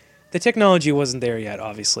reality. The technology wasn't there yet,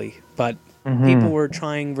 obviously, but people were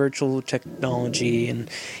trying virtual technology, and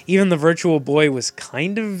even the Virtual Boy was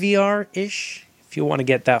kind of VR-ish, if you want to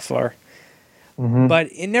get that far.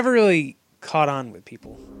 But it never really caught on with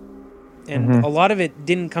people. And a lot of it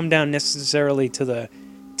didn't come down necessarily to the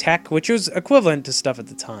tech, which was equivalent to stuff at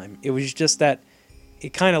the time. It was just that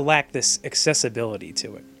it kind of lacked this accessibility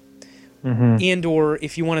to it. And or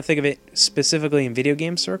if you want to think of it specifically in video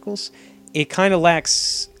game circles, it kind of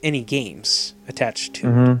lacks any games attached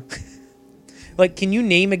to it. Like, can you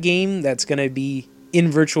name a game that's going to be in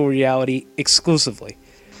virtual reality exclusively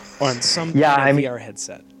on some kind of VR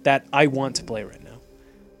headset that I want to play right now?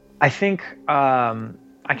 I think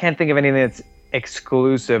I can't think of anything that's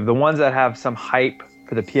exclusive. The ones that have some hype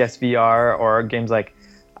for the PSVR or games like,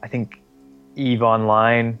 I think, EVE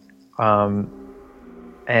Online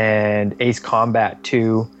and Ace Combat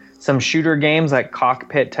 2. Some shooter games like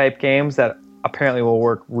cockpit type games that apparently will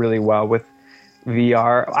work really well with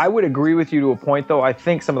VR. I would agree with you to a point, though. I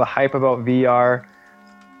think some of the hype about VR,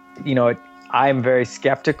 I'm very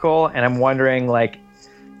skeptical, and I'm wondering, like,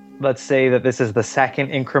 let's say that this is the second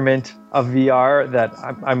increment of VR, that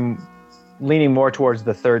I'm leaning more towards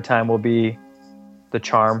the third time will be the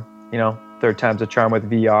charm, third time's a charm with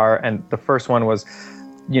VR. And the first one was,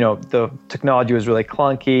 the technology was really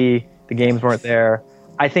clunky, the games weren't there.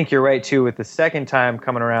 I think you're right too, with the second time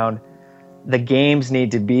coming around, the games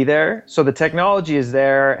need to be there. So the technology is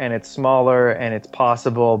there and it's smaller and it's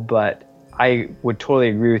possible, but I would totally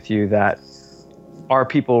agree with you that are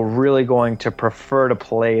people really going to prefer to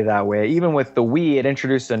play that way? Even with the Wii, it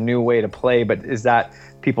introduced a new way to play, but is that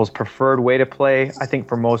people's preferred way to play? I think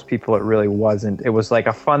for most people, it really wasn't. It was like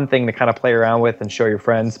a fun thing to kind of play around with and show your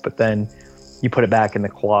friends, but then you put it back in the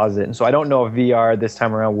closet. And so I don't know if VR this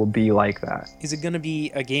time around will be like that. Is it going to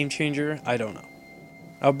be a game changer? I don't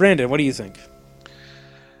know. Brandon, what do you think?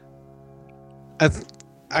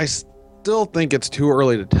 I still think it's too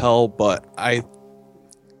early to tell, but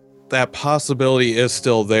that possibility is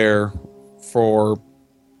still there for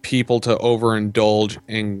people to overindulge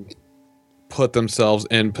and put themselves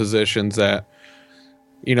in positions that,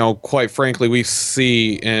 quite frankly, we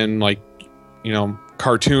see in like,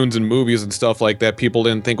 cartoons and movies and stuff like that people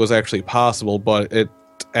didn't think was actually possible, but it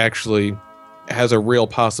actually has a real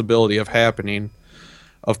possibility of happening,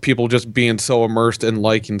 of people just being so immersed in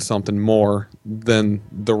liking something more than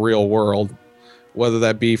the real world, whether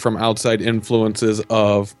that be from outside influences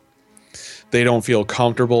of they don't feel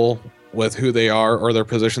comfortable with who they are or their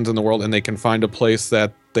positions in the world, and they can find a place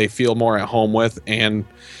that they feel more at home with, and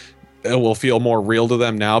it will feel more real to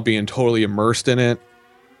them now being totally immersed in it,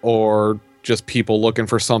 or just people looking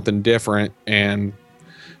for something different and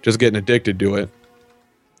just getting addicted to it.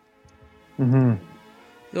 Mm-hmm.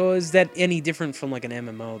 So is that any different from like an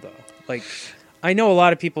MMO though? Like, I know a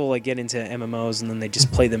lot of people like get into MMOs and then they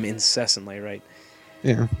just play them incessantly, right?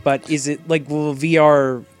 Yeah. But is it like, will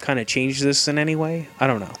VR kind of change this in any way? I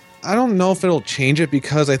don't know. I don't know if it'll change it,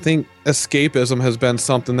 because I think escapism has been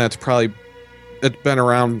something that's it's been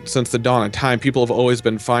around since the dawn of time. People have always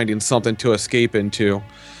been finding something to escape into,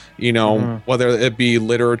 whether it be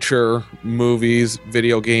literature, movies,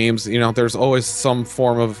 video games, there's always some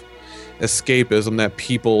form of escapism that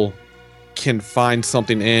people can find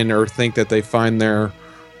something in, or think that they find their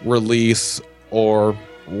release or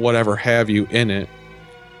whatever have you in it.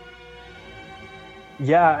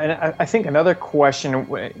 Yeah, and I think another question,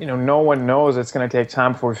 no one knows, it's going to take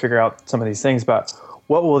time before we figure out some of these things, but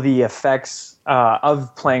what will the effects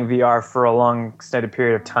of playing VR for a long extended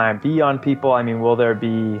period of time be on people? I mean, will there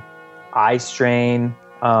be eye strain?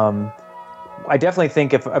 I definitely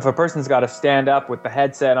think if a person's got to stand up with the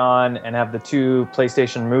headset on and have the two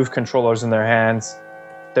PlayStation Move controllers in their hands,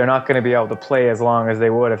 they're not going to be able to play as long as they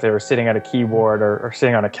would if they were sitting at a keyboard or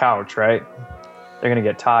sitting on a couch, right? They're going to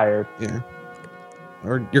get tired. Yeah.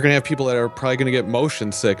 Or you're going to have people that are probably going to get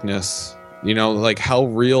motion sickness. Like, how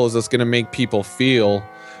real is this going to make people feel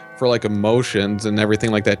for like emotions and everything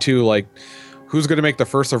like that too? Like, who's going to make the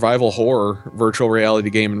first survival horror virtual reality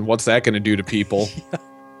game, and what's that going to do to people?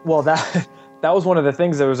 Well, that was one of the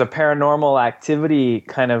things. There was a Paranormal Activity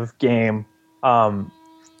kind of game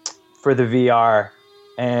for the VR,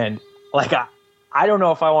 and like I don't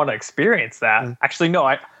know if I want to experience that. Actually, no,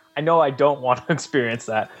 I know I don't want to experience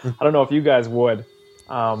that. I don't know if you guys would,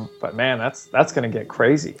 but man, that's gonna get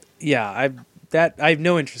crazy. Yeah, I have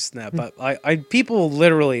no interest in that, but I people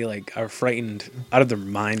literally like are frightened out of their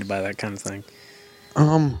mind by that kind of thing.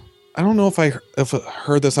 I don't know if I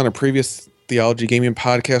heard this on a previous Theology Gaming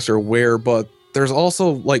podcast or where, but there's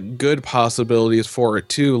also like good possibilities for it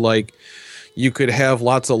too. Like, you could have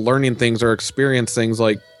lots of learning things or experience things,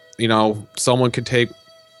 like, someone could take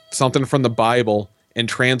something from the Bible and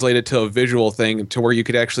translate it to a visual thing to where you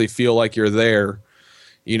could actually feel like you're there.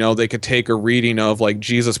 They could take a reading of like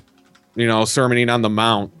Jesus, sermoning on the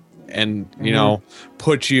Mount, and,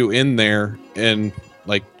 put you in there in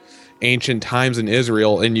like ancient times in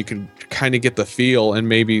Israel, and you could kind of get the feel and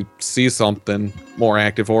maybe see something more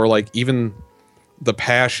active. Or like even the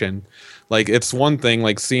Passion, like, it's one thing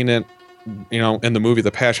like seeing it, in the movie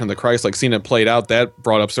The Passion of the Christ, like seeing it played out, that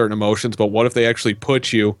brought up certain emotions. But what if they actually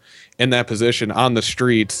put you in that position on the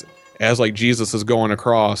streets as like Jesus is going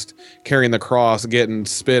across, carrying the cross, getting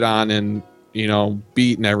spit on and,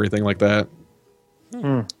 beat and everything like that?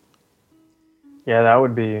 Yeah, that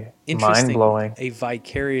would be mind-blowing. A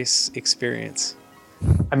vicarious experience.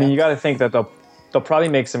 I mean, you got to think that they'll probably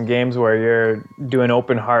make some games where you're doing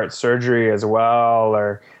open heart surgery as well,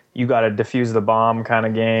 or you got to defuse the bomb kind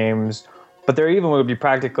of games. But there even would be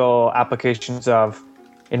practical applications of,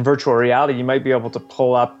 in virtual reality, you might be able to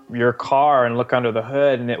pull up your car and look under the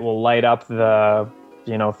hood, and it will light up the,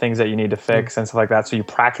 things that you need to fix and stuff like that. So you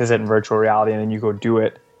practice it in virtual reality, and then you go do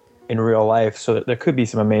it in real life. So that there could be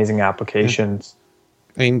some amazing applications.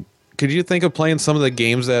 I mean, could you think of playing some of the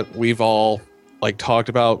games that we've all like talked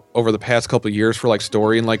about over the past couple of years for like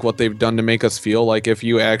story and like what they've done to make us feel? Like, if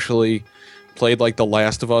you actually played like The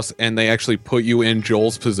Last of Us and they actually put you in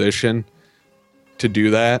Joel's position to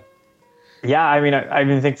do that. Yeah, I mean, I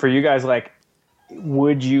even think for you guys, like,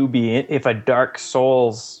 would you be, if a Dark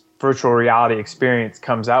Souls virtual reality experience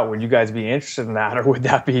comes out, would you guys be interested in that, or would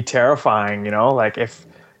that be terrifying? Like, if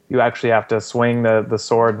you actually have to swing the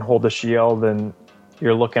sword and hold the shield and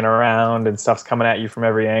you're looking around and stuff's coming at you from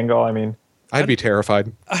every angle. I mean, I'd be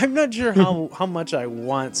terrified. I'm not sure how much I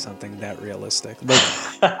want something that realistic.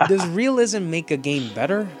 Like, does realism make a game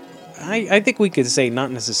better? I think we could say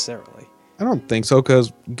not necessarily. I don't think so,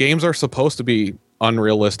 because games are supposed to be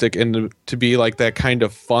unrealistic and to be like that kind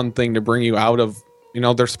of fun thing to bring you out of,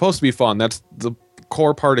 they're supposed to be fun. That's the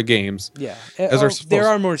core part of games. Yeah. There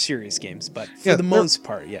are more serious games, but for the most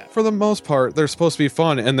part, yeah. For the most part, they're supposed to be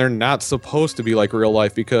fun, and they're not supposed to be like real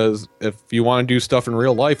life, because if you want to do stuff in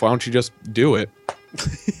real life, why don't you just do it?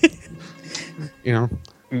 You know?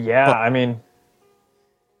 Yeah, I mean,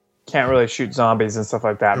 can't really shoot zombies and stuff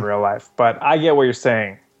like that in real life, but I get what you're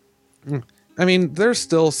saying. I mean, there's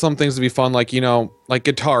still some things to be fun, like, you know, like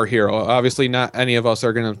Guitar Hero. Obviously, not any of us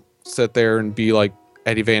are going to sit there and be like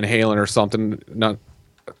Eddie Van Halen or something, not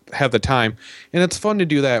have the time. And it's fun to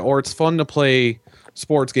do that, or it's fun to play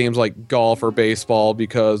sports games like golf or baseball,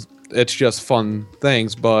 because it's just fun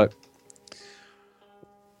things. But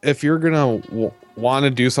if you're going to want to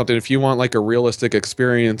do something, if you want like a realistic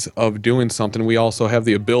experience of doing something, we also have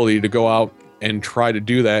the ability to go out and try to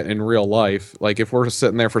do that in real life. Like if we're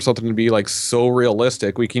sitting there for something to be like so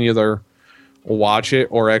realistic, we can either watch it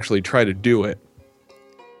or actually try to do it.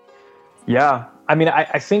 Yeah. I mean,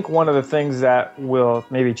 I think one of the things that will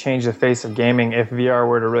maybe change the face of gaming if VR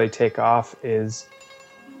were to really take off is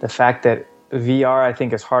the fact that VR, I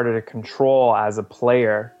think, is harder to control as a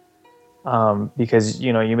player, because,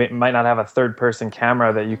 you know, you might not have a third-person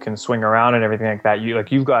camera that you can swing around and everything like that.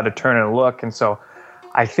 You've got to turn and look, and so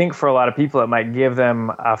I think for a lot of people, it might give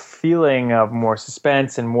them a feeling of more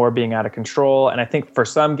suspense and more being out of control. And I think for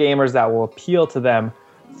some gamers that will appeal to them.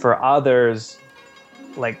 For others,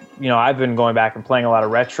 like, you know, I've been going back and playing a lot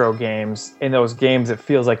of retro games. In those games, it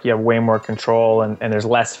feels like you have way more control and there's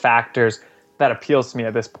less factors. That appeals to me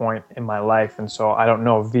at this point in my life. And so I don't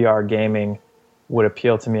know if VR gaming would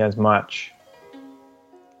appeal to me as much.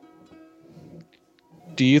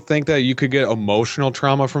 Do you think that you could get emotional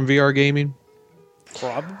trauma from VR gaming?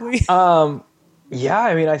 Probably. Yeah,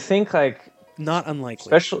 I mean, I think like not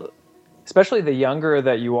unlikely. Especially the younger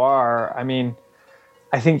that you are. I mean,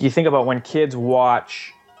 I think you think about when kids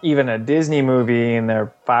watch even a Disney movie and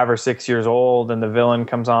they're 5 or 6 years old and the villain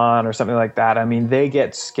comes on or something like that. I mean, they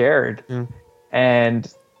get scared.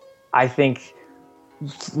 And I think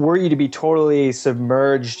were you to be totally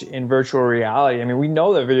submerged in virtual reality, I mean, we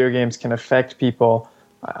know that video games can affect people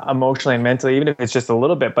emotionally and mentally, even if it's just a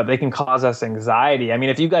little bit, but they can cause us anxiety. I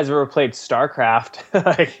mean, if you guys have ever played StarCraft,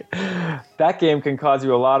 like, that game can cause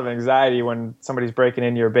you a lot of anxiety when somebody's breaking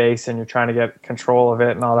into your base and you're trying to get control of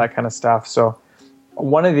it and all that kind of stuff. So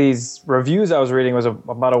one of these reviews I was reading was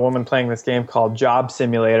about a woman playing this game called Job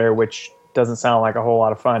Simulator, which doesn't sound like a whole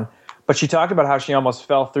lot of fun. But she talked about how she almost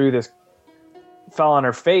fell on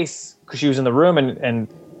her face because she was in the room, and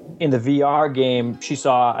in the VR game, she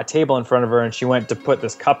saw a table in front of her and she went to put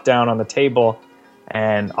this cup down on the table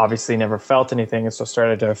and obviously never felt anything, and so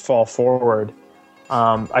started to fall forward.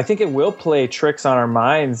 I think it will play tricks on our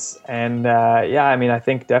minds, and yeah, I mean, I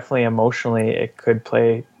think definitely emotionally it could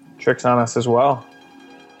play tricks on us as well.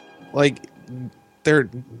 Like,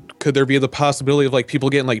 could there be the possibility of like people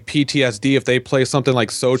getting like PTSD if they play something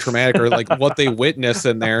like so traumatic, or like what they witness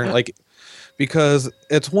in there? Like, because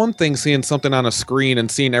it's one thing seeing something on a screen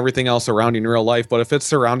and seeing everything else around you in real life, but if it's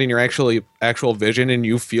surrounding your actual vision and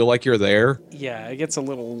you feel like you're there, yeah, it gets a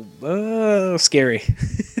little scary.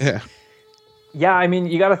 Yeah, I mean,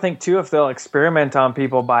 you got to think too, if they'll experiment on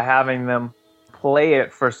people by having them play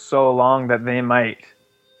it for so long that they might,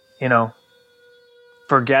 you know,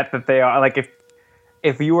 forget that they are, like,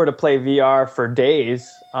 if you were to play VR for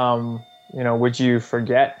days, you know, would you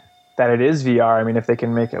forget that it is VR? I mean, if they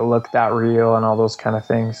can make it look that real and all those kind of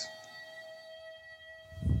things.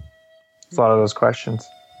 It's a lot of those questions.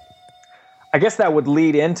 I guess that would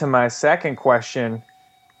lead into my second question,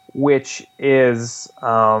 which is,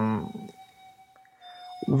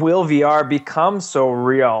 will VR become so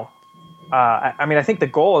real? I mean, I think the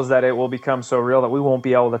goal is that it will become so real that we won't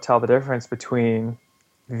be able to tell the difference between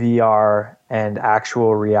VR and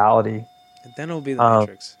actual reality. And then it'll be the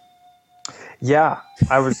Matrix. Yeah,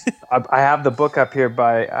 I have the book up here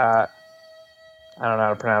by, I don't know how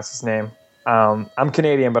to pronounce his name. I'm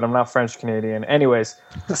Canadian, but I'm not French Canadian. Anyways,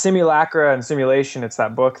 Simulacra and Simulation, it's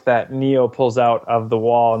that book that Neo pulls out of the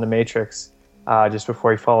wall in the Matrix just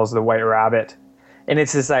before he follows the White Rabbit. And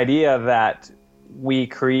it's this idea that we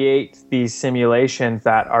create these simulations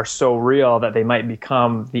that are so real that they might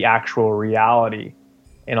become the actual reality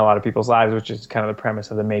in a lot of people's lives, which is kind of the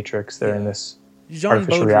premise of the Matrix. They're in this Jean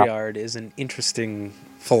Baudrillard is an interesting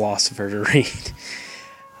philosopher to read.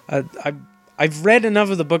 I've read enough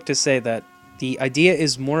of the book to say that the idea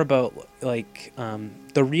is more about like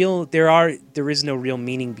there is no real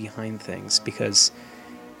meaning behind things because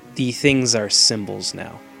the things are symbols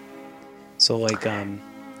now. So like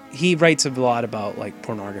he writes a lot about like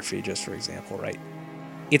pornography, just for example, right?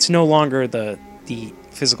 It's no longer the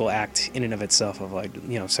physical act in and of itself of like,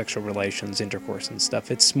 you know, sexual relations, intercourse and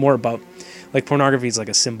stuff. It's more about, like, pornography is like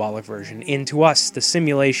a symbolic version. And to us, the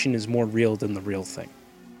simulation is more real than the real thing.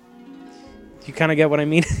 Do you kind of get what I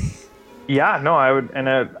mean? Yeah, no, I would, and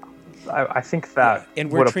I think that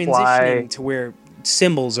and we're transitioning to where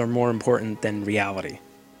symbols are more important than reality.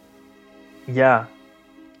 Yeah.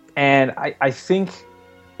 And I think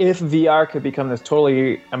if VR could become this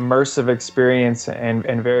totally immersive experience and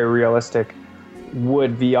very realistic,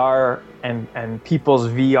 would VR and people's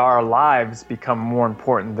VR lives become more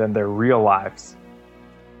important than their real lives?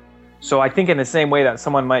 So I think in the same way that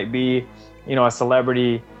someone might be, you know, a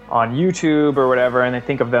celebrity on YouTube or whatever, and they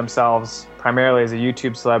think of themselves primarily as a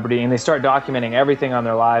YouTube celebrity, and they start documenting everything on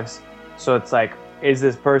their lives. So it's like, is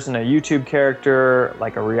this person a YouTube character,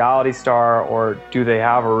 like a reality star, or do they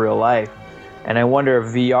have a real life? And I wonder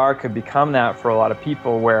if VR could become that for a lot of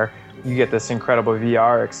people, where you get this incredible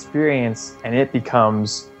VR experience and it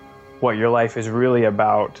becomes what your life is really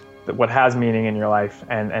about, what has meaning in your life,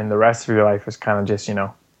 and the rest of your life is kind of just, you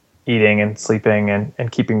know, eating and sleeping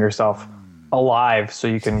and keeping yourself alive so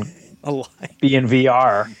you can be in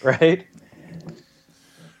VR, right?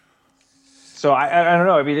 So I don't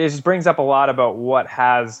know. I mean, it just brings up a lot about what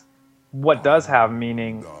does have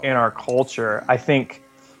meaning in our culture. I think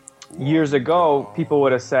years ago, people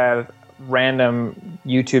would have said random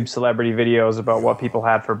YouTube celebrity videos about what people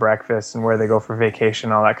had for breakfast and where they go for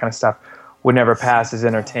vacation, all that kind of stuff would never pass as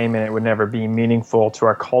entertainment. It would never be meaningful to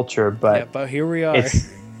our culture. But here we are. It's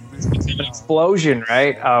an explosion,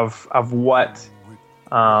 right, of what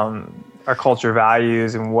our culture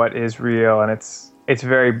values and what is real, and it's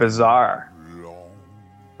very bizarre.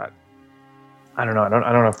 But I don't know. I don't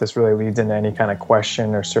know if this really leads into any kind of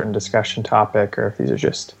question or certain discussion topic, or if these are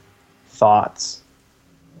just thoughts.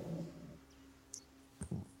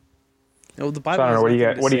 Well, the Bible has nothing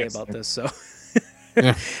to say about this, so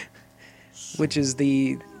Yeah. which is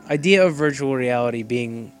the idea of virtual reality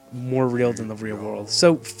being more real than the real world.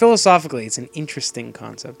 So philosophically, it's an interesting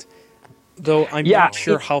concept, though I'm not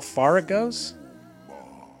sure how far it goes.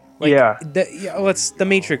 Like, The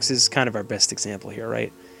Matrix is kind of our best example here,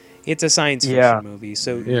 right? It's a science fiction movie,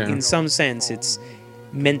 so in some sense, it's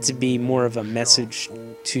meant to be more of a message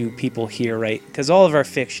to people here, right? Because all of our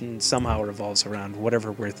fiction somehow revolves around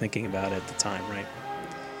whatever we're thinking about at the time, right?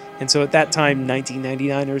 And so at that time,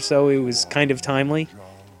 1999 or so, it was kind of timely,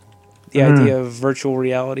 the idea of virtual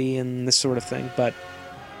reality and this sort of thing. But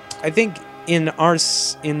I think in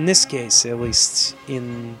this case, at least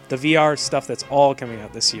in the VR stuff that's all coming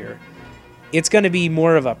out this year, it's going to be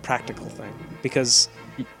more of a practical thing, because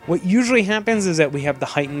what usually happens is that we have the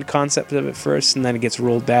heightened concept of it first, and then it gets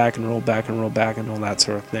rolled back and rolled back and rolled back and all that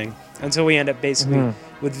sort of thing. And so we end up basically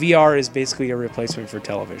with VR is basically a replacement for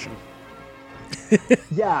television.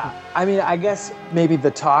 Yeah, I mean, I guess maybe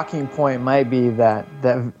the talking point might be that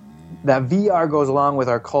VR goes along with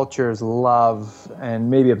our culture's love and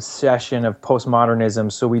maybe obsession of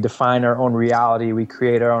postmodernism. So we define our own reality, we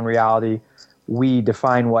create our own reality, we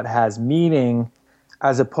define what has meaning,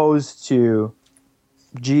 as opposed to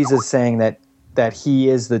Jesus saying that he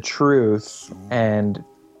is the truth and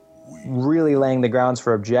really laying the grounds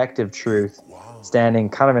for objective truth, standing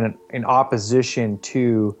kind of in opposition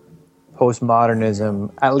to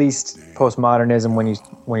postmodernism, at least postmodernism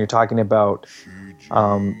when you're talking about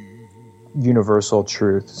universal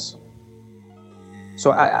truths.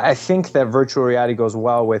 So I think that virtual reality goes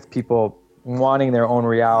well with people wanting their own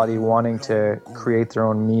reality, wanting to create their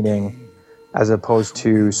own meaning, as opposed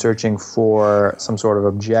to searching for some sort of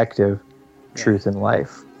objective truth in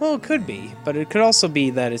life. Well, it could be, but it could also be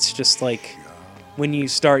that it's just like when you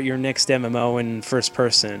start your next MMO in first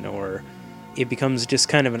person, or it becomes just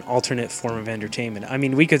kind of an alternate form of entertainment. I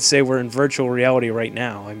mean, we could say we're in virtual reality right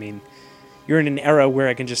now. I mean, you're in an era where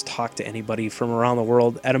I can just talk to anybody from around the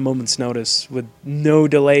world at a moment's notice with no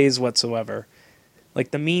delays whatsoever.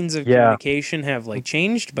 Like, the means of communication have like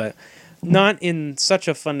changed, but not in such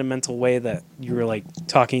a fundamental way that you're like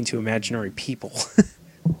talking to imaginary people.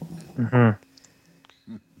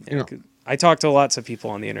 I talk to lots of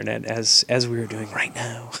people on the internet as we were doing right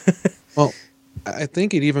now. Well, I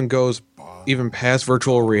think it even goes past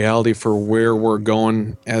virtual reality for where we're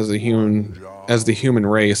going as the human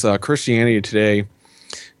race. Christianity Today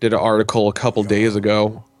did an article a couple days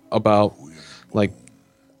ago about like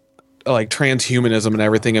transhumanism and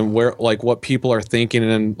everything, and where like what people are thinking,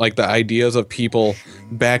 and like the ideas of people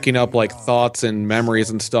backing up like thoughts and memories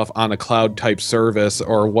and stuff on a cloud type service,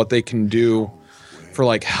 or what they can do for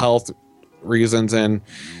like health reasons. And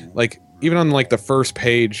like even on like the first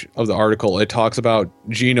page of the article, it talks about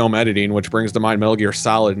genome editing, which brings to mind Metal Gear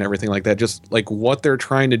Solid and everything like that, just like what they're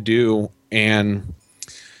trying to do. And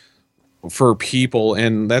for people,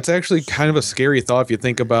 and that's actually kind of a scary thought if you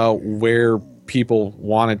think about where people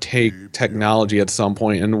want to take technology at some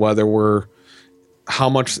point, and whether how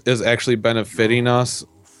much is actually benefiting us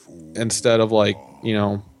instead of like, you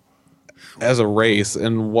know, as a race,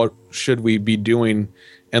 and what should we be doing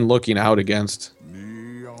and looking out against.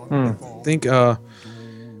 I think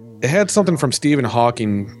it had something from Stephen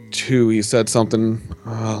Hawking too. He said something,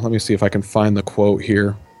 let me see if I can find the quote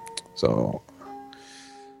here. So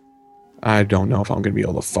I don't know if I'm going to be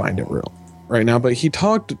able to find it right now, but he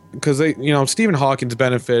talked, because Stephen Hawking's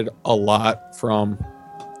benefited a lot from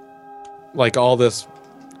like all this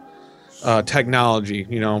technology.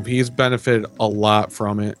 You know, he's benefited a lot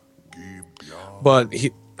from it, but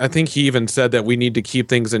I think he even said that we need to keep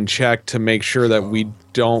things in check to make sure that we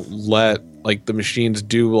don't let like the machines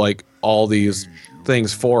do like all these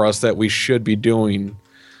things for us that we should be doing.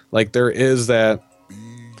 Like there is that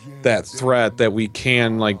threat that we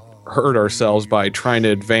can like hurt ourselves by trying to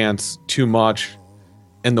advance too much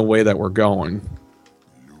in the way that we're going.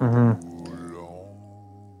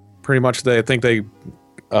 Pretty much, I think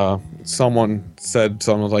someone said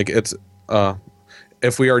something like it's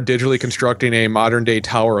if we are digitally constructing a modern day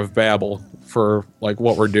Tower of Babel for like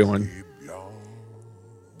what we're doing.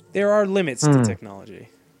 There are limits to technology,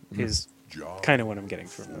 is kind of what I'm getting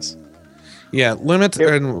from this. Yeah, limits,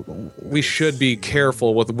 and we should be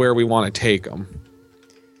careful with where we want to take them.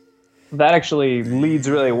 That actually leads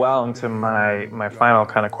really well into my final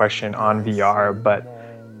kind of question on VR, but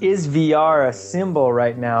is VR a symbol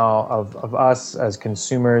right now of us as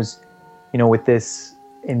consumers, you know, with this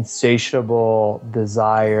insatiable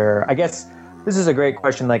desire? I guess this is a great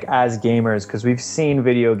question, like as gamers, because we've seen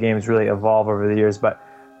video games really evolve over the years, but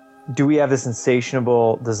do we have this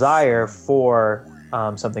insatiable desire for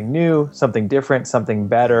something new, something different, something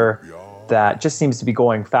better that just seems to be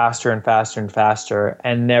going faster and faster and faster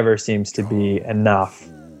and never seems to be enough?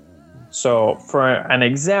 So for an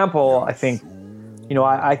example, I think, you know,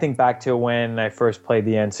 I think back to when I first played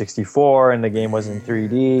the N64 and the game was in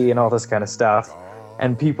 3D and all this kind of stuff,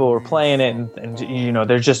 and people were playing it and you know,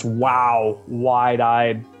 they're just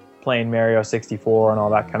wide-eyed playing Mario 64 and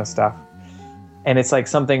all that kind of stuff. And it's like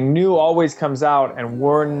something new always comes out and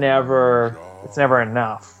it's never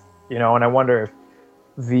enough, you know. And I wonder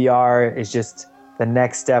if VR is just the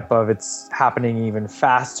next step of it's happening even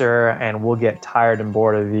faster, and we'll get tired and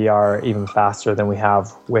bored of VR even faster than we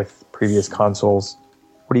have with previous consoles.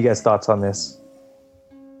 What are you guys' thoughts on this?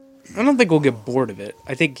 I don't think we'll get bored of it.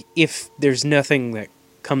 I think if there's nothing that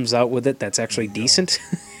comes out with it that's actually decent,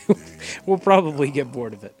 we'll probably get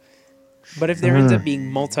bored of it. But if there ends up being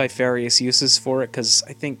multifarious uses for it, because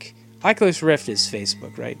I think Oculus Rift is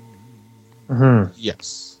Facebook, right?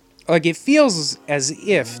 Yes. Like, it feels as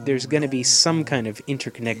if there's going to be some kind of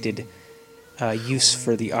interconnected use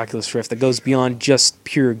for the Oculus Rift that goes beyond just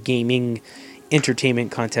pure gaming,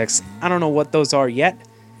 entertainment context. I don't know what those are yet,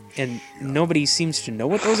 and nobody seems to know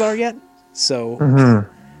what those are yet, so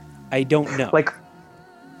I don't know. Like,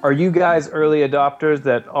 are you guys early adopters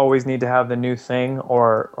that always need to have the new thing,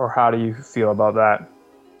 or how do you feel about that?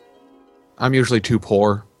 I'm usually too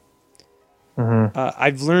poor.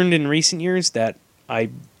 I've learned in recent years that I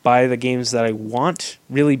buy the games that I want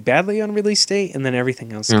really badly on release date, and then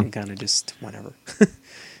everything else can kind of just whatever.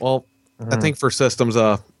 Well, I think for systems,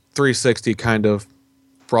 360 kind of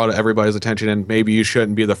brought everybody's attention, and maybe you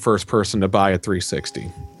shouldn't be the first person to buy a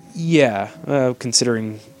 360. Yeah,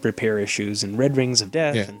 considering repair issues and red rings of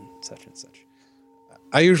death and such and such.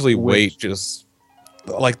 I usually wait, just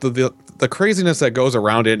like the craziness that goes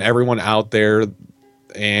around it, and everyone out there,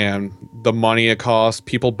 and the money it costs,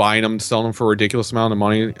 people buying them, selling them for a ridiculous amount of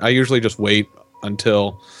money. I usually just wait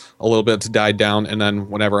until a little bit's died down, and then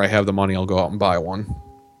whenever I have the money, I'll go out and buy one.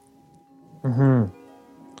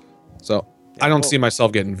 So I don't see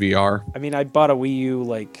myself getting VR. I mean, I bought a Wii U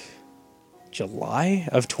like July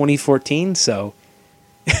of 2014, so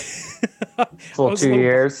Full 2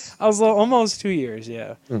 years. I was almost 2 years,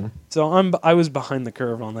 yeah. So I was behind the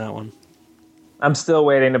curve on that one. I'm still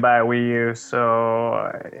waiting to buy a Wii U,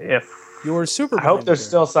 so if You're super. I hope there's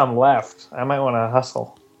still some left. I might want to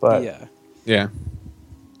hustle, but Yeah.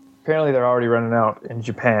 apparently they're already running out in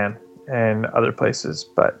Japan and other places.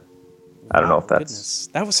 But I don't know if that's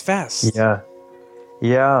that was fast.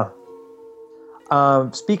 yeah.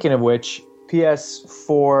 Speaking of which,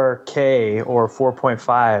 PS4K or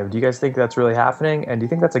 4.5. Do you guys think that's really happening? And do you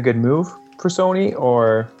think that's a good move for Sony,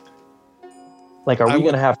 or like, are we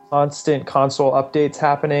going to have constant console updates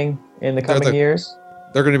happening in the coming years?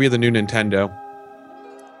 They're going to be the new Nintendo.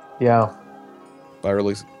 Yeah. By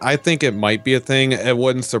release, I think it might be a thing. It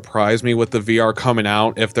wouldn't surprise me with the VR coming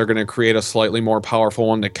out if they're going to create a slightly more powerful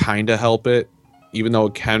one to kind of help it, even though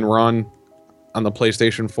it can run on the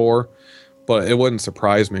PlayStation 4. But it wouldn't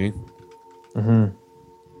surprise me.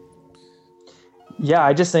 Yeah,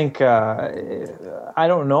 I just think I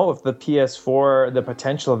don't know if the PS4, the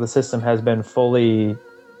potential of the system has been fully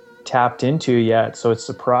tapped into yet. So it's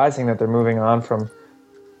surprising that they're moving on from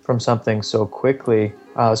something so quickly,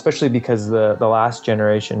 especially because the last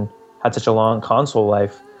generation had such a long console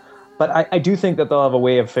life. But I do think that they'll have a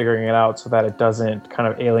way of figuring it out so that it doesn't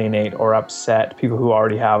kind of alienate or upset people who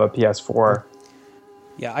already have a PS4.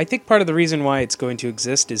 Yeah, I think part of the reason why it's going to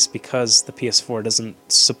exist is because the PS4 doesn't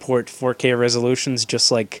support 4K resolutions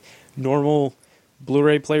just like normal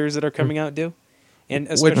Blu-ray players that are coming out do. And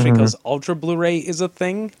especially because Ultra Blu-ray is a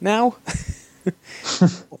thing now.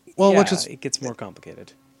 Well, yeah, which is it gets more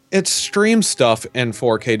complicated. it streams stuff in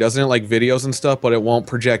 4K, doesn't it? Like videos and stuff, but it won't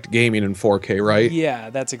project gaming in 4K, right? Yeah,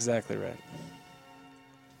 that's exactly right.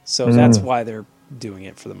 So that's why they're doing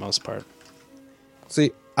it for the most part.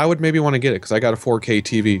 See, I would maybe want to get it because I got a 4K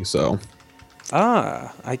TV, so.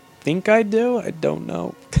 I think I do. I don't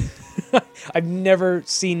know. I've never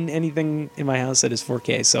seen anything in my house that is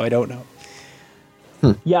 4K, so I don't know.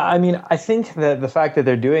 Yeah, I mean, I think that the fact that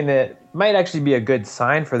they're doing it might actually be a good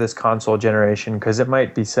sign for this console generation, because it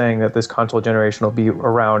might be saying that this console generation will be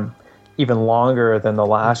around even longer than the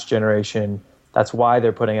last generation. That's why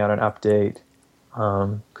they're putting out an update,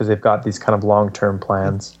 because they've got these kind of long-term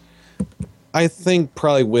plans. I think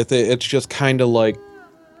probably with it, it's just kind of like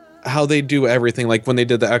how they do everything. Like when they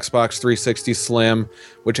did the Xbox 360 Slim,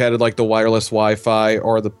 which added like the wireless Wi-Fi,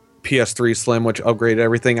 or the PS3 Slim, which upgraded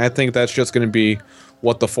everything. I think that's just going to be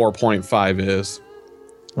what the 4.5 is.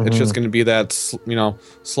 It's just going to be that,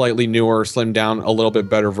 slightly newer, slimmed down, a little bit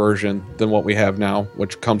better version than what we have now,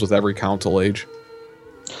 which comes with every console age.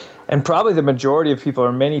 And probably the majority of people,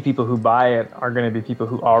 or many people who buy it, are going to be people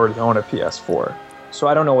who already own a PS4. So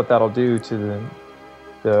I don't know what that'll do to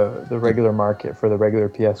the regular market for the regular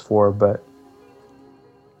PS4, but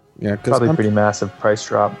Yeah, probably a pretty massive price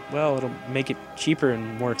drop. Well, it'll make it cheaper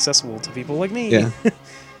and more accessible to people like me. Yeah.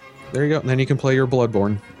 There you go. And then you can play your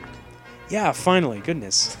Bloodborne. Yeah, finally.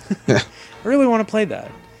 Goodness. I really want to play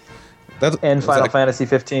that. And Final Fantasy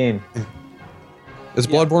 15. Is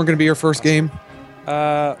Bloodborne going to be your first game?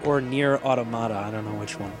 Or Nier Automata. I don't know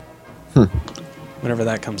which one. Whenever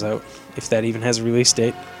that comes out. If that even has a release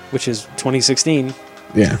date, which is 2016.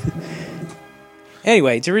 Yeah.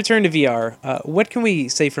 Anyway, to return to VR, what can we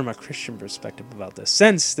say from a Christian perspective about this?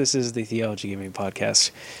 Since this is the Theology Gaming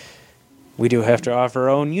Podcast, we do have to offer our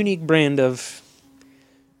own unique brand of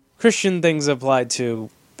Christian things applied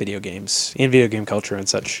to video games and video game culture and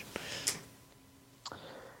such.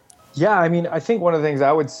 Yeah, I mean, I think one of the things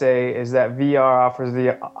I would say is that VR offers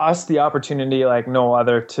us the opportunity like no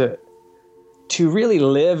other to really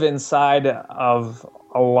live inside of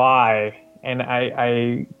a lie. And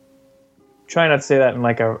I try not to say that in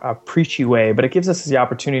like a preachy way, but it gives us the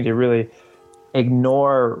opportunity to really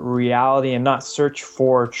ignore reality and not search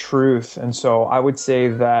for truth. And so I would say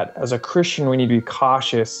that as a Christian, we need to be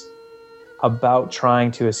cautious about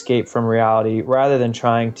trying to escape from reality rather than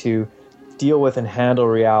trying to deal with and handle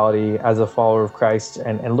reality as a follower of Christ,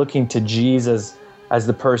 and looking to Jesus as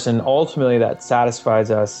the person ultimately that satisfies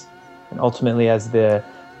us, and ultimately as the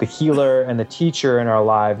healer and the teacher in our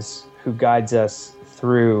lives who guides us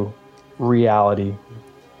through reality.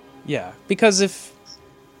 Yeah, because if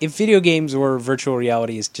video games or virtual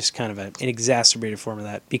reality is just kind of an exacerbated form of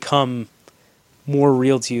that, become more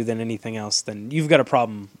real to you than anything else, then you've got a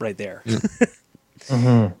problem right there.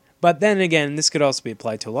 But then again, this could also be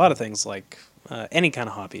applied to a lot of things, like any kind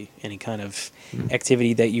of hobby, any kind of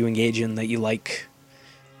activity that you engage in that you like,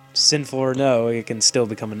 sinful or no, it can still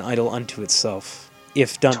become an idol unto itself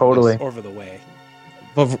if done over the way.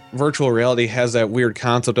 But virtual reality has that weird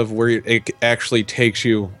concept of where it actually takes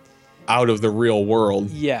you out of the real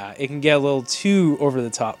world. Yeah, it can get a little too over the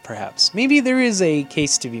top, perhaps. Maybe there is a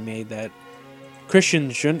case to be made that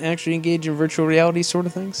Christians shouldn't actually engage in virtual reality sort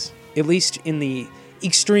of things, at least in the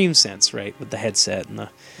extreme sense, right, with the headset and the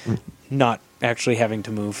not actually having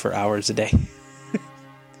to move for hours a day.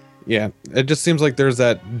 Yeah, it just seems like there's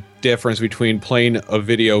that difference between playing a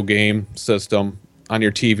video game system on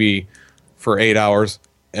your TV for 8 hours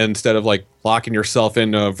instead of like locking yourself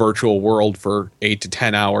in a virtual world for 8 to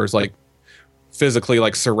 10 hours, like physically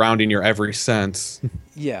like surrounding your every sense.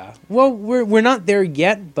 Yeah. Well, we're not there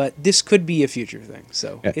yet, but this could be a future thing.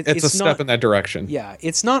 So yeah, it's a step in that direction. Yeah,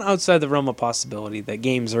 it's not outside the realm of possibility that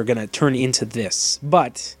games are going to turn into this,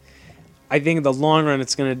 but I think in the long run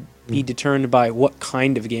it's going to be determined by what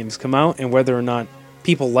kind of games come out and whether or not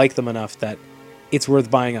people like them enough that it's worth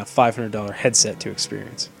buying a $500 headset to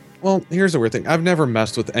experience. Well, here's the weird thing. I've never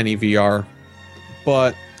messed with any VR,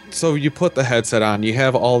 but so you put the headset on, you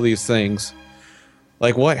have all these things.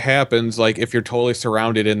 Like, what happens, like, if you're totally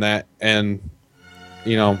surrounded in that, and,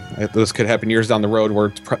 you know, this could happen years down the road where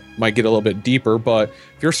it might get a little bit deeper, but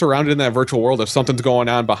if you're surrounded in that virtual world, if something's going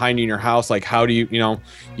on behind you in your house, like, how do you, you know,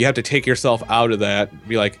 you have to take yourself out of that,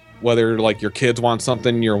 be like, whether, like, your kids want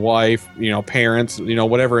something, your wife, you know, parents, you know,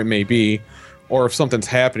 whatever it may be, or if something's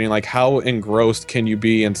happening, like, how engrossed can you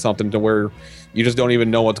be in something to where you just don't even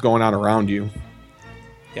know what's going on around you?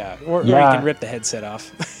 Yeah, or you can rip the headset off.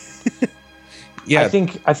 Yeah, I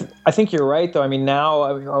think you're right, though. I mean, now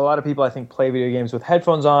a lot of people, I think, play video games with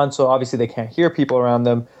headphones on, so obviously they can't hear people around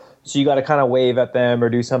them. So you got to kind of wave at them or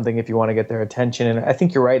do something if you want to get their attention. And I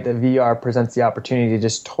think you're right that VR presents the opportunity to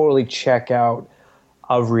just totally check out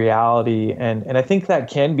of reality, and I think that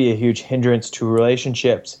can be a huge hindrance to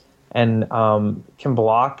relationships and can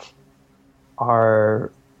block our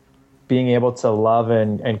being able to love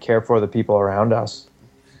and care for the people around us.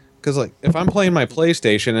 because like if I'm playing my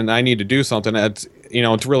PlayStation and I need to do something, it's, you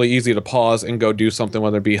know, it's really easy to pause and go do something,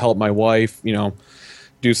 whether it be help my wife, you know,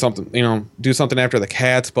 do something after the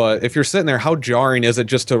cats. But if you're sitting there, how jarring is it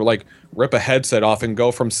just to like rip a headset off and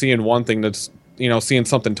go from seeing one thing that's, you know, seeing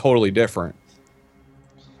something totally different?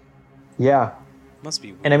 Yeah. Must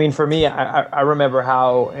be weird. And I mean, for me, I remember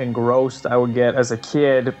how engrossed I would get as a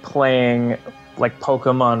kid playing like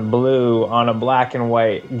Pokemon Blue on a black and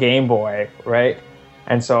white Game Boy, right?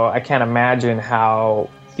 And so I can't imagine how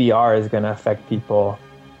VR is going to affect people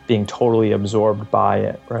being totally absorbed by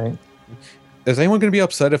it, right? Is anyone going to be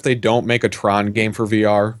upset if they don't make a Tron game for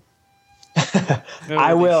VR?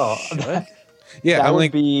 I will. Yeah, That I'm would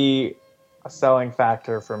like, be a selling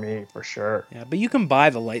factor for me, for sure. Yeah, but you can buy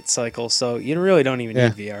the light cycle, so you really don't even Yeah.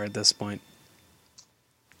 need VR at this point.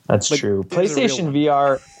 That's Like, true. there's a real PlayStation one.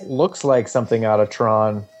 VR looks like something out of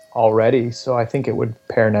Tron already, so I think it would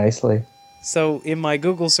pair nicely. So in my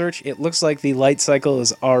Google search, it looks like the light cycle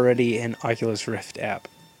is already an Oculus Rift app.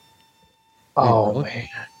 Oh, really? man.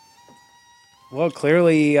 Well,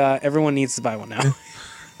 clearly everyone needs to buy one now.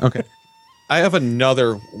 okay. I have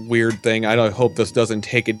another weird thing. I don't hope this doesn't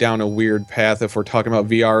take it down a weird path if we're talking about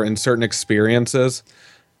VR and certain experiences,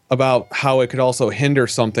 about how it could also hinder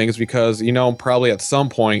some things, because, you know, probably at some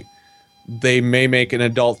point they may make an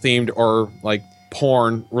adult themed or like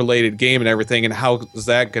porn related game and everything, and how is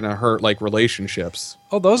that going to hurt like relationships?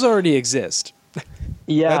 Oh, those already exist.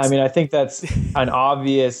 Yeah, That's- I mean, I think that's an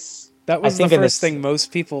obvious... That was I the think in first this- thing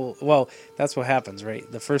most people... Well, that's what happens, right?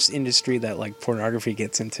 The first industry that like pornography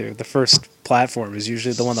gets into, the first platform is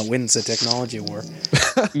usually the one that wins the technology war.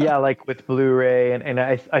 Yeah, like with Blu-ray, and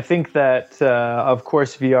I think that, of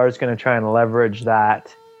course, VR is going to try and leverage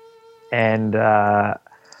that. And...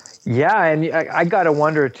 yeah, and I got to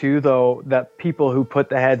wonder, too, though, that people who put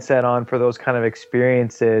the headset on for those kind of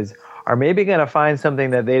experiences are maybe going to find something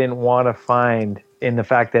that they didn't want to find, in the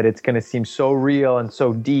fact that it's going to seem so real and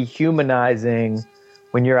so dehumanizing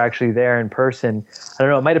when you're actually there in person. I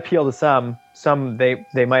don't know, it might appeal to some. Some, they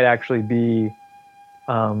might actually be...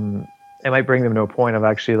 it might bring them to a point of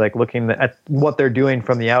actually like looking at what they're doing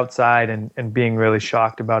from the outside and being really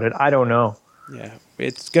shocked about it. I don't know. Yeah,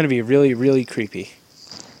 it's going to be really, really creepy.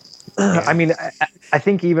 I mean, I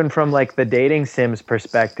think even from like the dating sims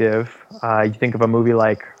perspective, you think of a movie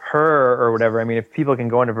like Her or whatever. I mean, if people can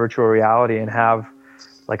go into virtual reality and have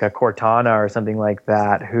like a Cortana or something like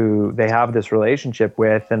that, who they have this relationship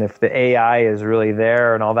with, and if the AI is really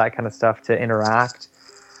there and all that kind of stuff to interact,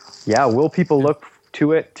 yeah, will people look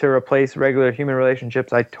to it to replace regular human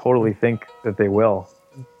relationships? I totally think that they will.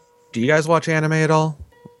 Do you guys watch anime at all?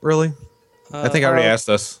 Really? I think I already asked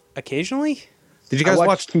this. Occasionally? Did you guys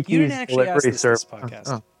watch? You didn't Kiki's actually ask Delivery this Service.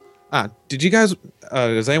 podcast. Did you guys?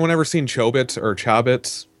 Has anyone ever seen Chobits or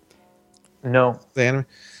Chobits? No. The anime?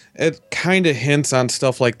 It kind of hints on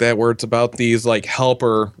stuff like that, where it's about these like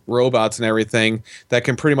helper robots and everything that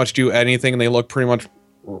can pretty much do anything, and they look pretty much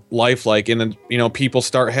lifelike. And then, you know, people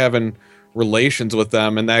start having relations with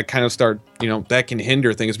them, and that kind of that can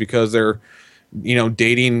hinder things, because they're, you know,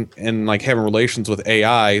 dating and like having relations with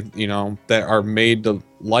AI, you know, that are made to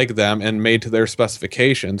like them and made to their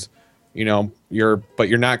specifications. You know, you're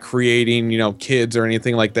not creating, you know, kids or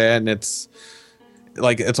anything like that, and it's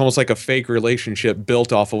almost like a fake relationship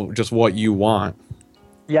built off of just what you want.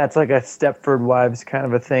 Yeah, it's like a Stepford Wives kind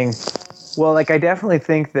of a thing. Well, like I definitely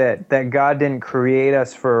think that God didn't create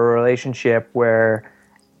us for a relationship where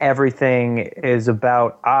everything is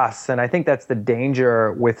about us. And I think that's the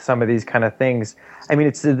danger with some of these kind of things. I mean,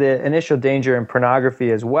 it's the initial danger in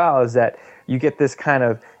pornography as well, is that you get this kind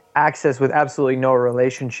of access with absolutely no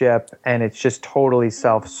relationship, and it's just totally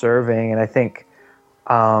self-serving. And I think,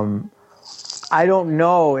 I don't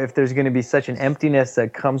know if there's going to be such an emptiness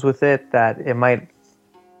that comes with it that it might,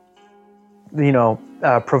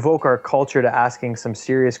 provoke our culture to asking some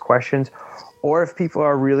serious questions, or if people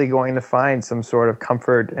are really going to find some sort of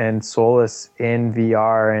comfort and solace in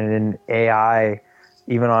VR and in AI,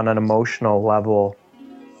 even on an emotional level.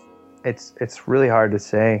 It's really hard to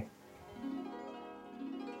say.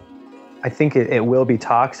 I think it will be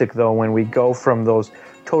toxic, though, when we go from those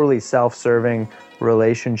totally self-serving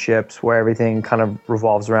relationships where everything kind of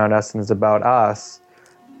revolves around us and is about us,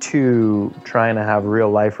 to trying to have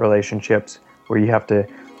real life relationships where you have to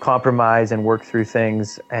compromise and work through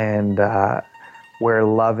things, and where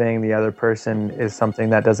loving the other person is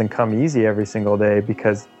something that doesn't come easy every single day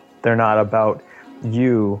because they're not about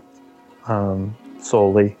you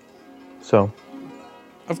solely. So,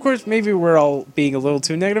 of course, maybe we're all being a little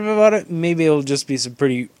too negative about it. Maybe it'll just be some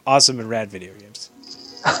pretty awesome and rad video games.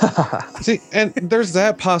 See, and there's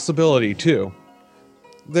that possibility too.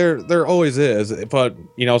 There always is, but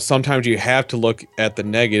sometimes you have to look at the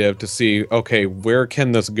negative to see, okay, where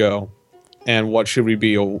can this go, and what should we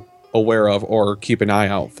be aware of or keep an eye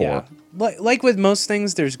out for? Yeah. Like with most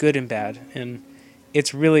things, there's good and bad, and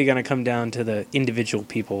it's really going to come down to the individual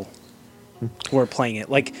people who are playing it.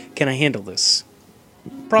 Like, can I handle this?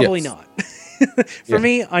 Probably not. For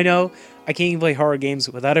me, I know I can't even play horror games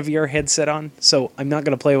without a VR headset on, so I'm not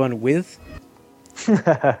going to play one with.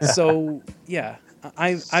 So, yeah,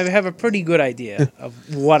 I have a pretty good idea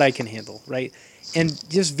of what I can handle, right? And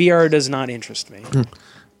just VR does not interest me.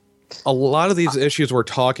 A lot of these issues we're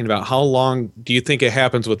talking about, how long do you think it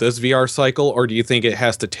happens with this VR cycle, or do you think it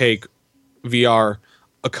has to take VR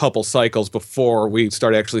a couple cycles before we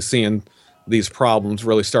start actually seeing these problems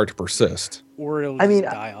really start to persist? Or it'll just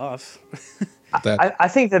die off. I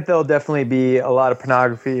think that there'll definitely be a lot of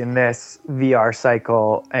pornography in this VR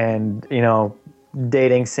cycle, and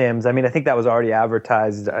dating sims. I mean, I think that was already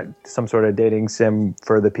advertised, some sort of dating sim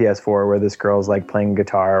for the PS4 where this girl's like playing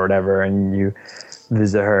guitar or whatever, and you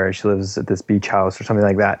visit her. She lives at this beach house or something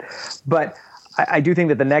like that. But I do think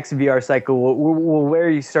that the next VR cycle will where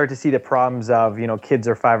you start to see the problems of, kids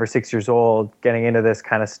are 5 or 6 years old getting into this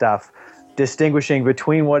kind of stuff, distinguishing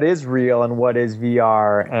between what is real and what is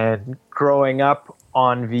VR, and growing up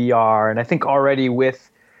on VR. And I think already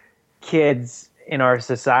with kids in our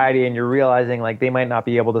society, and you're realizing like they might not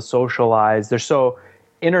be able to socialize. They're so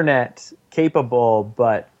internet capable,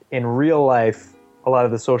 but in real life, a lot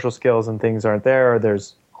of the social skills and things aren't there.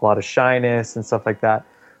 There's a lot of shyness and stuff like that.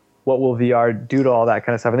 What will VR do to all that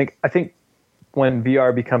kind of stuff? I think when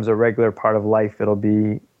VR becomes a regular part of life, it'll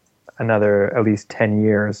be another at least 10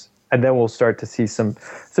 years. And then we'll start to see some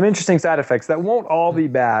interesting side effects that won't all be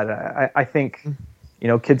bad. I think,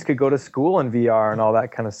 kids could go to school in VR and all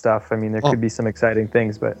that kind of stuff. I mean, there could be some exciting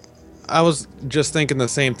things, but I was just thinking the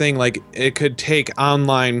same thing. Like, it could take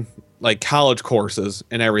online like college courses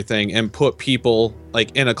and everything and put people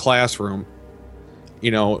like in a classroom,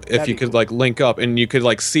 if you could like link up and you could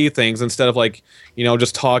like see things instead of like,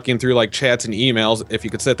 just talking through like chats and emails. If you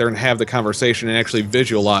could sit there and have the conversation and actually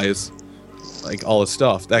visualize like all this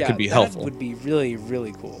stuff, that could be helpful. That would be really,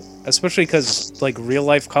 really cool. Especially because like real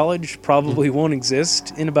life college probably won't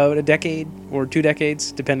exist in about a decade or 2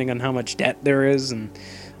 decades, depending on how much debt there is and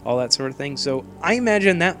all that sort of thing. So I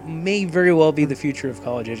imagine that may very well be the future of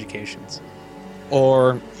college educations.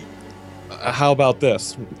 Or how about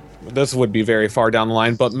this? This would be very far down the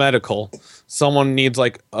line, but medical. Someone needs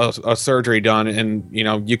like a surgery done, and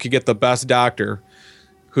you could get the best doctor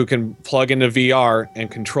who can plug into VR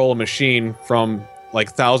and control a machine from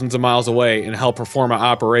like thousands of miles away and help perform an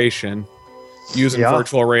operation using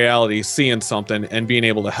virtual reality, seeing something and being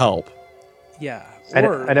able to help. Yeah. I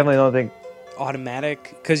definitely don't think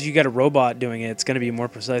automatic, because you got a robot doing it, it's going to be more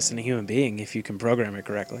precise than a human being if you can program it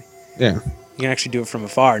correctly. Yeah. You can actually do it from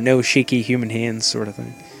afar. No shaky human hands sort of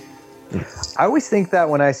thing. I always think that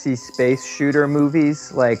when I see space shooter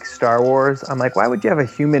movies like Star Wars, I'm like, why would you have a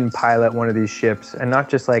human pilot one of these ships and not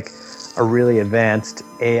just like a really advanced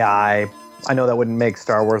AI? I know that wouldn't make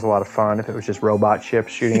Star Wars a lot of fun if it was just robot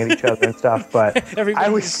ships shooting at each other and stuff, but I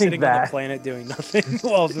always think sitting that on the planet doing nothing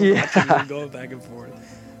while watching them going back and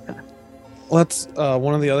forth. Well, that's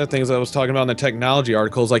one of the other things I was talking about in the technology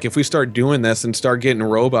articles. Like, if we start doing this and start getting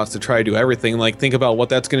robots to try to do everything, like, think about what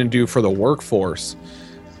that's going to do for the workforce.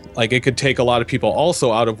 Like, it could take a lot of people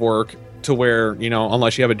also out of work to where,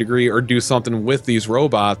 unless you have a degree or do something with these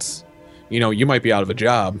robots, you might be out of a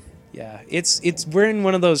job. Yeah, it's we're in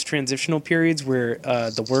one of those transitional periods where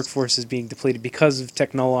the workforce is being depleted because of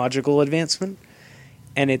technological advancement,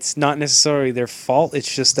 and it's not necessarily their fault.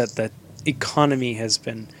 It's just that the economy has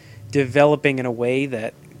been developing in a way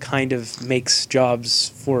that kind of makes jobs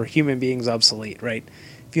for human beings obsolete, right?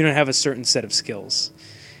 If you don't have a certain set of skills.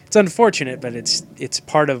 It's unfortunate, but it's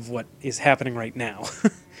part of what is happening right now.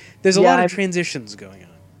 There's a lot of transitions going on.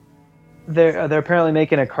 They're apparently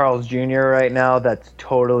making a Carl's Jr. right now that's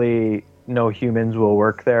totally no humans will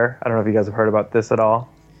work there. I don't know if you guys have heard about this at all.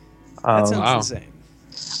 That sounds insane.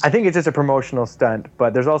 I think it's just a promotional stunt,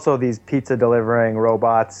 but there's also these pizza delivering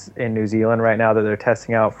robots in New Zealand right now that they're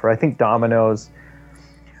testing out for, I think, Domino's.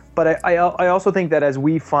 But I also think that as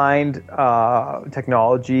we find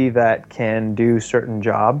technology that can do certain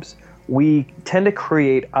jobs, we tend to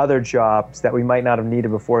create other jobs that we might not have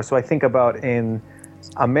needed before. So I think about in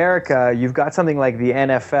America, you've got something like the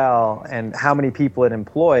NFL and how many people it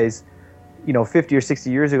employs. 50 or 60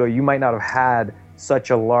 years ago, you might not have had such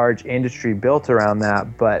a large industry built around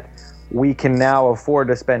that, but we can now afford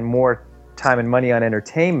to spend more time and money on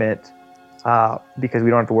entertainment because we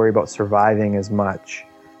don't have to worry about surviving as much.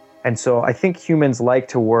 And so I think humans like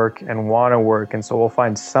to work and want to work, and so we'll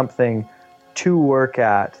find something to work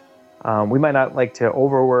at. We might not like to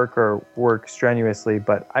overwork or work strenuously,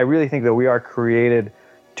 but I really think that we are created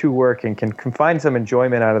to work and can find some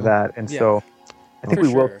enjoyment out of that. And so I think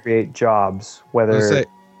we will create jobs, whether...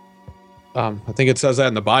 I think it says that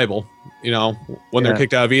in the Bible, when they're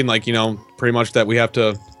kicked out of Eden, pretty much that we have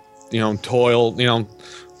to, toil,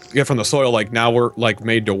 get from the soil. Like now we're like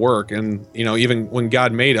made to work. And, even when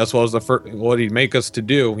God made us, what was the first, what did he make us to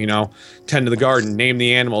do? Tend to the garden, name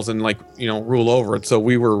the animals and rule over it. So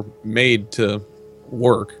we were made to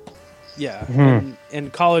work. Yeah. Mm-hmm.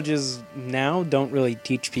 And colleges now don't really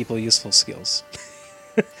teach people useful skills.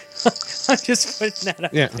 I'm just putting that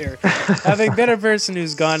out there. Having been a person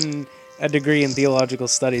who's gotten a degree in theological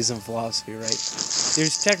studies and philosophy, right?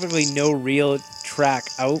 There's technically no real track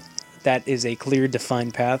out that is a clear,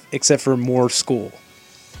 defined path, except for more school.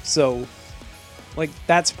 So,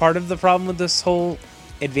 that's part of the problem with this whole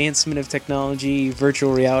advancement of technology,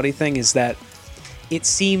 virtual reality thing, is that it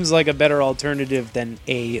seems like a better alternative than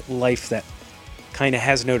a life that kind of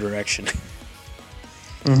has no direction.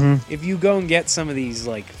 Mm-hmm. If you go and get some of these,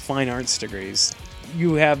 fine arts degrees,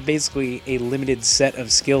 you have basically a limited set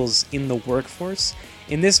of skills in the workforce,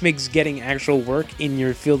 and this makes getting actual work in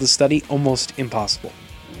your field of study almost impossible.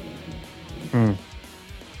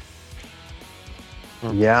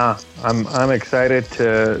 Yeah, I'm excited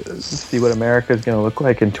to see what America is going to look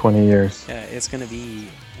like in 20 years. Yeah, it's going to be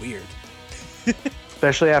weird.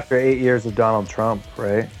 Especially after 8 years of Donald Trump,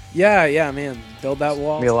 right? Yeah, man. Build that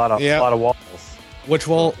wall. Be a lot of walls. Which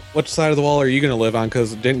wall? Which side of the wall are you going to live on?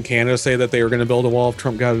 Because didn't Canada say that they were going to build a wall if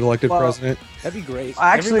Trump got elected president? That'd be great.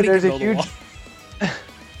 Actually, there's a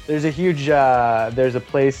huge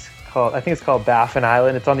place called, I think it's called Baffin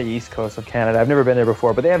Island. It's on the east coast of Canada. I've never been there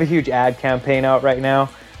before, but they have a huge ad campaign out right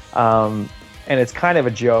now. And it's kind of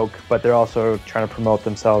a joke, but they're also trying to promote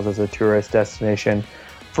themselves as a tourist destination.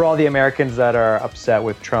 For all the Americans that are upset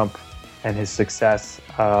with Trump and his success,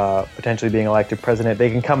 potentially being elected president,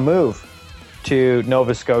 they can come move to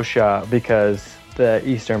Nova Scotia because the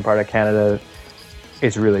eastern part of Canada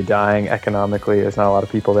is really dying economically. There's not a lot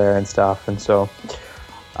of people there and stuff. And so,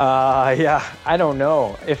 I don't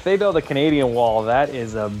know. If they build a Canadian wall, that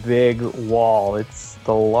is a big wall. It's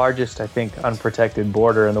the largest, I think, unprotected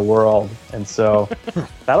border in the world. And so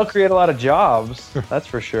that'll create a lot of jobs. That's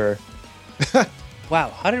for sure. Wow.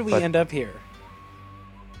 How did we end up here?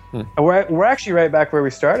 We're actually right back where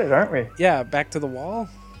we started, aren't we? Yeah, back to the wall.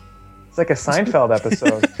 It's like a Seinfeld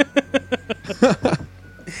episode.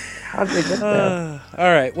 How did they get there?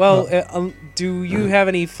 All right. Well, do you have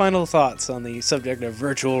any final thoughts on the subject of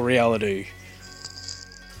virtual reality?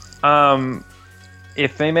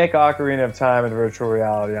 If they make Ocarina of Time in virtual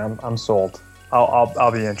reality, I'm sold.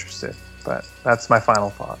 I'll be interested. But that's my final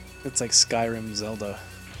thought. It's like Skyrim, Zelda.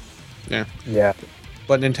 Yeah.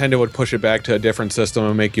 But Nintendo would push it back to a different system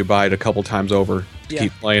and make you buy it a couple times over to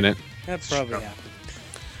keep playing it. That probably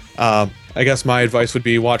happened. I guess my advice would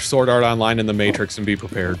be watch Sword Art Online and The Matrix and be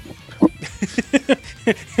prepared.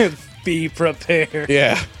 Be prepared.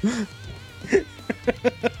 Yeah.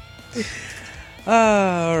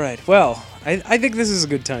 All right. Well, I think this is a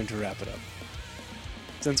good time to wrap it up.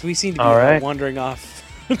 Since we seem to be wandering off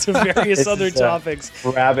to various other topics.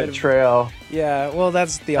 Rabbit trail. Yeah, well,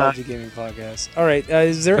 that's the Theology Gaming Podcast. All right.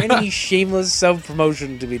 Is there any shameless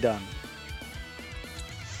self-promotion to be done?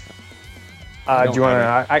 Do you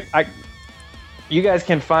want to? You guys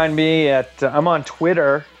can find me at. I'm on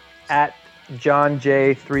Twitter at John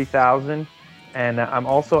J 3000, and I'm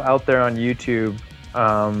also out there on YouTube.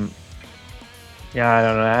 Yeah, I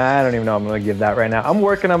don't know. I don't even know. I'm gonna give that right now. I'm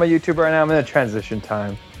working on my YouTube right now. I'm in a transition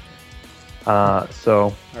time. So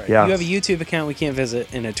All right. yeah. You have a YouTube account we can't visit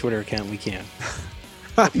and a Twitter account we can.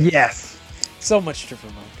 Yes. So much to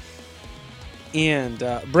promote. And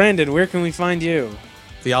Brandon, where can we find you?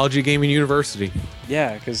 Theology Gaming University.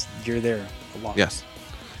 Yeah, because you're there a lot. Yes.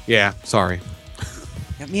 Yeah, sorry.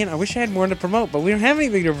 Yeah, man, I wish I had more to promote, but we don't have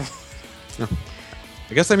anything to promote.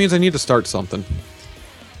 I guess that means I need to start something.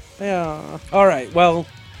 Yeah. All right. Well,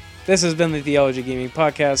 this has been the Theology Gaming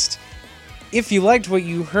Podcast. If you liked what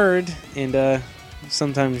you heard, and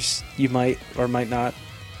sometimes you might or might not,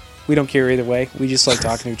 we don't care either way. We just like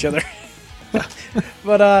talking to each other.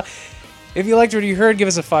 But if you liked what you heard, give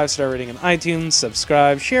us a 5-star rating on iTunes,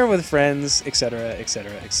 subscribe, share with friends, etc.,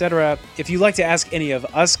 etc., etc. If you'd like to ask any of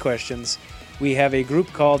us questions, we have a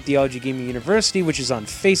group called Theology Gaming University, which is on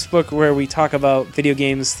Facebook, where we talk about video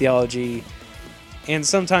games, theology, and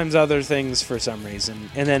sometimes other things for some reason.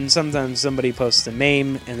 And then sometimes somebody posts a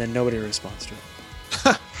meme, and then nobody responds to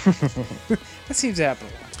it. That seems to happen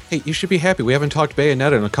a lot. Hey, you should be happy. We haven't talked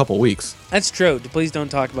Bayonetta in a couple weeks. That's true. Please don't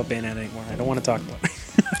talk about Bayonetta anymore. I don't want to talk about it.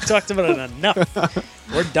 I've talked about it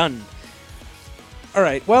enough. We're done. All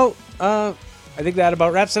right. Well, I think that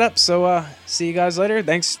about wraps it up. So see you guys later.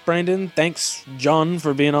 Thanks, Brandon. Thanks, John,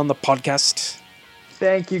 for being on the podcast.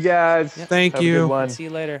 Thank you guys. Thank Have a you. good one. See you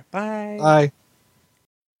later. Bye. Bye.